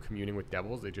like they were communing with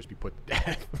devils, they'd just be put to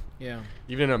death. Yeah.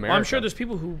 Even in America. Well, I'm sure there's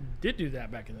people who did do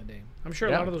that back in the day. I'm sure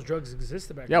a lot of those drugs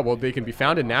existed back in the day. Yeah, well, they can be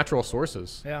found in natural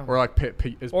sources. Yeah. Or like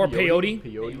peyote.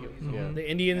 Peyote. Yeah. The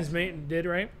Indians did,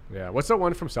 right? Yeah. What's that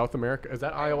one from South America? Is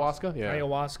that ayahuasca? Yeah.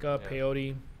 Ayahuasca,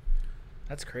 peyote.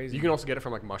 That's crazy. You can also get it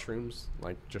from like mushrooms,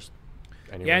 like just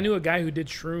anywhere. Yeah, I knew a guy who did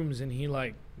shrooms, and he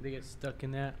like they get stuck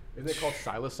in that. Isn't it called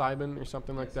psilocybin or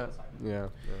something like that? Yeah.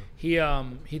 He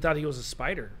thought he was a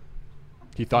spider.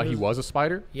 He thought he was a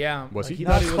spider? Yeah. Was like, he?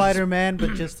 Not Spider-Man,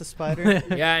 but just a spider.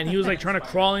 Yeah, and he was like trying to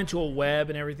crawl into a web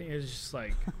and everything. It was just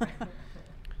like,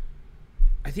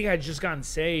 I think I had just gotten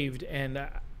saved, and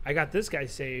I got this guy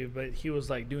saved, but he was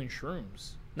like doing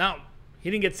shrooms. Now, he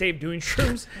didn't get saved doing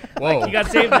shrooms. Whoa. Like, he got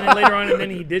saved, and then later on, and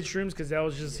then he did shrooms because that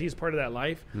was just, he's part of that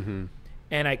life. Mm-hmm.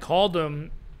 And I called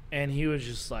him, and he was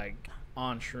just like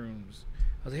on shrooms.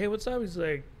 I was like, hey, what's up? He's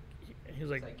like,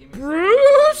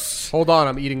 Bruce! Hold on,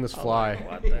 I'm eating this fly.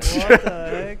 What the What the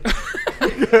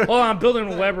heck? Hold on, I'm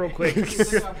building a web real quick. I'm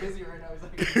busy right now.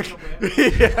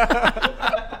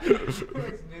 He's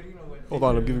like, Hold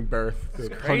on, I'm giving birth to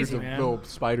hundreds crazy, of man. little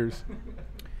spiders.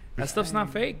 That stuff's not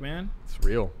fake, man. It's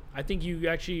real. I think you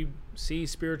actually see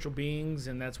spiritual beings,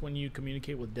 and that's when you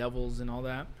communicate with devils and all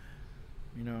that.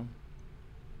 You know?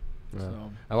 Yeah.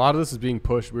 So. A lot of this is being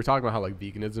pushed. We were talking about how like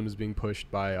veganism is being pushed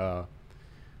by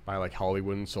like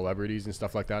Hollywood and celebrities and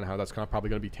stuff like that, and how that's kind of probably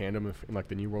going to be tandem in like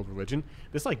the New World Religion.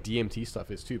 This like DMT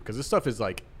stuff is too, because this stuff is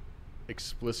like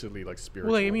explicitly like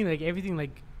spiritual. Well, like, I mean, like everything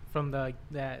like from the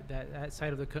that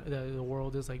side of the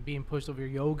world is like being pushed over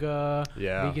yoga,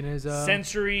 veganism,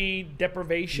 sensory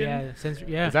deprivation. Yeah,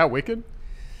 yeah. Is that wicked?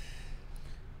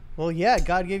 Well, yeah,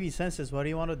 God gave you senses. Why do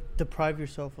you want to deprive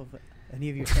yourself of any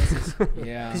of your senses?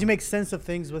 Yeah. Because you make sense of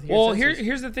things with your senses. Well,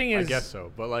 here's the thing is, I guess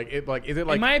so, but like is it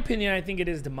like? In my opinion, I think it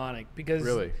is demonic because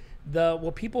really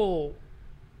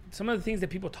some of the things that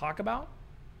people talk about,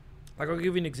 like I'll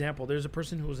give you an example. There's a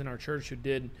person who was in our church who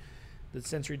did the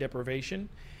sensory deprivation,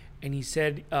 and he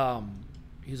said,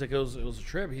 he's like, it was a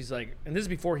trip. He's like, and this is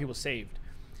before he was saved,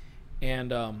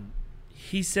 and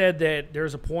he said that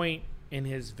there's a point in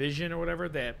his vision or whatever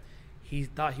that he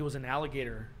thought he was an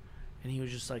alligator, and he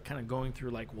was just like kind of going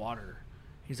through like water.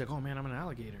 He's like, oh man, I'm an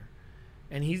alligator.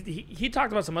 And he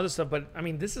talked about some other stuff, but I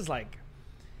mean, this is like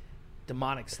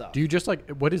demonic stuff. Do you just like,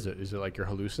 what is it? Is it like you're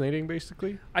hallucinating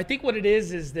basically? I think what it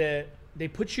is that they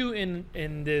put you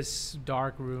in this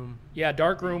Dark room.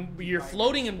 dark room. You're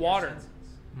floating in water.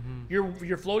 Mm-hmm.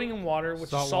 You're floating in water,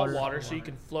 which is salt water, so you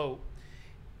can float.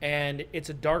 And it's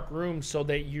a dark room so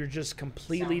that you're just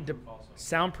completely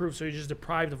soundproof, so you're just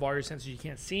deprived of all your senses. You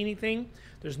can't see anything.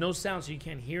 There's no sound, so you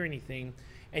can't hear anything.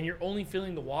 And you're only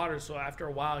feeling the water, so after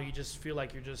a while, you just feel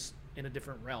like you're just in a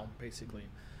different realm, basically.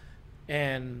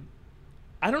 And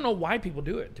I don't know why people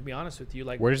do it, to be honest with you.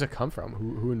 Like, where does it come from?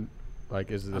 Who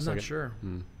like, is this? I'm like not sure.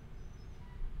 Hmm.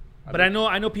 But I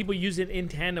know people use it in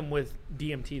tandem with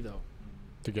DMT though.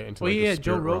 To get into. Well, like, the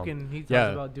Joe spirit Rogan, realm. he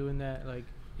talks about doing that, like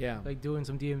doing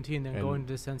some DMT and then And going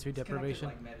into sensory deprivation.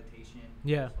 Like meditation.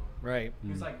 Yeah. Right.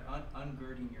 It's like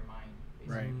ungirding your mind.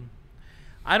 Basically. Right.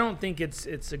 I don't think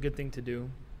it's a good thing to do.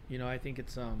 You know, I think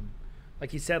it's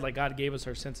like he said, like God gave us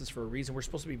our senses for a reason. We're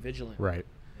supposed to be vigilant. Right.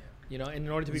 You know, and in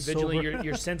order to be vigilant,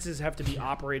 your senses have to be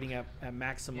operating at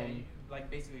maximum. Yeah,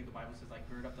 like basically the Bible says, like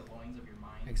gird up the loins of your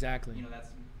mind. Exactly. You know, that's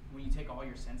when you take all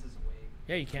your senses away.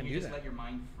 Yeah, you can't do just that. let your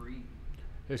mind free.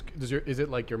 Is it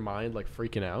like your mind like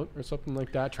freaking out or something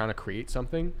like that, trying to create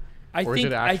something? I or think,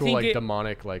 is it actual I think like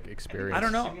demonic like experience? I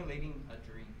don't know. Simulating a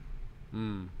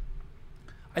dream.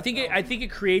 I think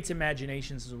it creates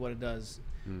imaginations is what it does,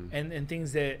 and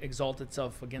things that exalt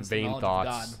itself against the Vain knowledge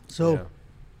thoughts. of God. So,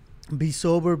 be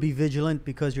sober, be vigilant,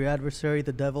 because your adversary,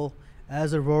 the devil,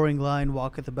 as a roaring lion,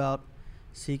 walketh about,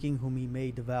 seeking whom he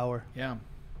may devour. Yeah.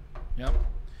 Yep.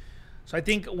 So I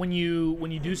think when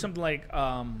you do something like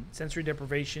sensory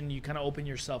deprivation, you kind of open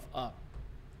yourself up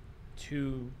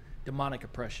to demonic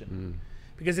oppression.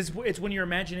 Because it's when your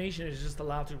imagination is just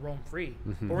allowed to roam free.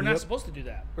 But we're not supposed to do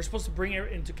that. We're supposed to bring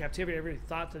it into captivity every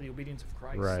thought to the obedience of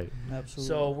Christ. Right. Absolutely.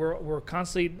 So we're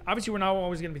constantly, obviously we're not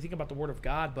always going to be thinking about the Word of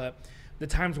God, but the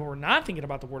times when we're not thinking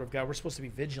about the Word of God, we're supposed to be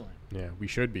vigilant. Yeah, we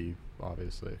should be,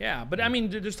 obviously. Yeah, but I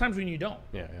mean, there's times when you don't.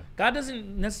 Yeah. God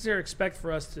doesn't necessarily expect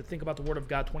for us to think about the Word of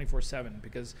God 24/7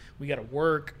 because we got to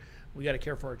work, we got to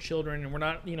care for our children, and we're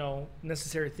not,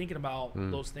 necessarily thinking about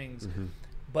those things.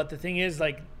 But the thing is,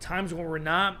 like, times when we're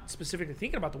not specifically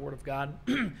thinking about the Word of God,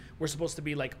 we're supposed to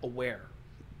be, like, aware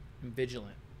and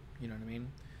vigilant. You know what I mean?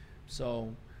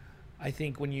 So I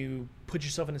think when you put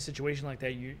yourself in a situation like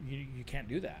that, you can't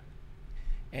do that.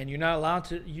 And you're not allowed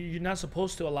to, you're not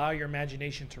supposed to allow your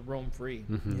imagination to roam free.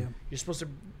 Yeah. You're supposed to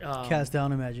Cast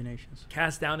down imaginations.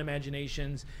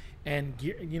 And,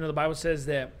 the Bible says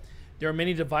that there are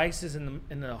many devices in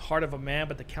the heart of a man,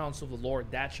 but the counsel of the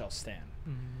Lord, that shall stand.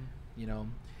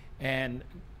 And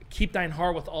keep thine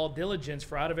heart with all diligence,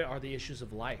 for out of it are the issues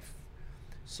of life.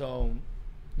 So,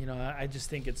 I just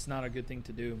think it's not a good thing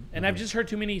to do. And I've just heard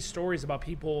too many stories about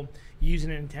people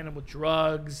using it in tandem with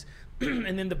drugs,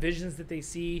 and then the visions that they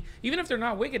see, even if they're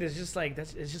not wicked, it's just like,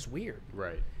 it's just weird.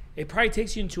 Right. It probably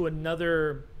takes you into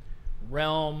another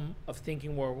realm of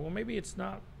thinking where, well, maybe it's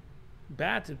not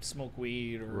bad to smoke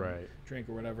weed or drink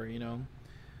or whatever,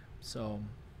 So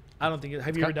I don't think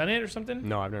have you ever done it or something?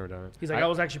 No, I've never done it. He's like, I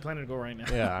was actually planning to go right now.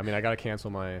 Yeah, I mean, I got to cancel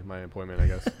my appointment, I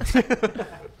guess.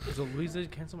 So Louise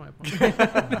did cancel my appointment.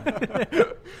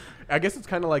 I guess it's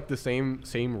kind of like the same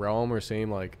realm or same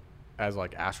like as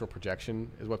like astral projection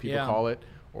is what people call it,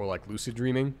 or like lucid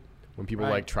dreaming, when people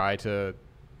like try to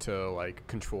like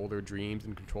control their dreams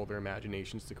and control their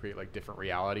imaginations to create like different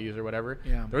realities or whatever.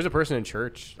 Yeah. There was a person in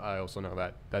church, I also know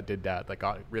that did that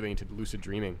got really into lucid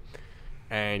dreaming.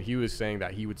 And he was saying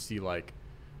that he would see like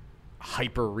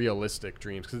hyper realistic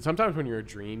dreams, because sometimes when you're in a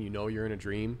dream, you're in a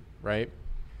dream, right?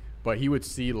 But he would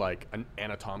see like an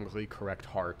anatomically correct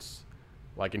hearts,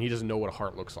 like, and he doesn't know what a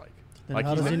heart looks like. Then like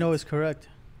how does he know it's correct?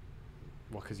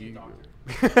 Well, because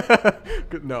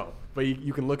no, but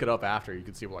you can look it up after. You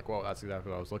can see like, whoa, that's exactly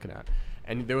what I was looking at.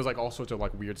 And there was like all sorts of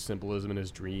like weird symbolism in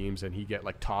his dreams, and he'd get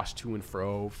like tossed to and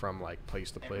fro from like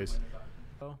place to place.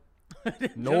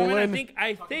 Nolan,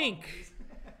 I think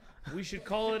we should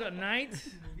call it a night.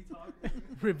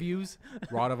 Reviews.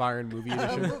 Rod of Iron movie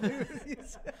edition.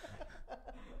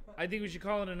 I think we should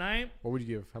call it a night. What would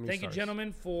you give? How many Thank stars? you,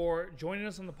 gentlemen, for joining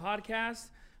us on the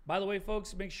podcast. By the way,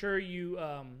 folks, make sure you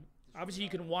obviously you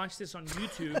can watch this on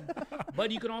YouTube,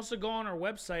 but you can also go on our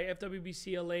website,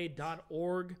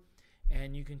 fwbcla.org,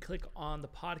 and you can click on the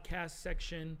podcast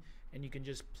section, and you can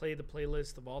just play the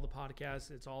playlist of all the podcasts.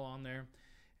 It's all on there.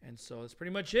 And so that's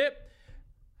pretty much it.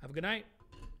 Have a good night.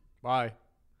 Bye.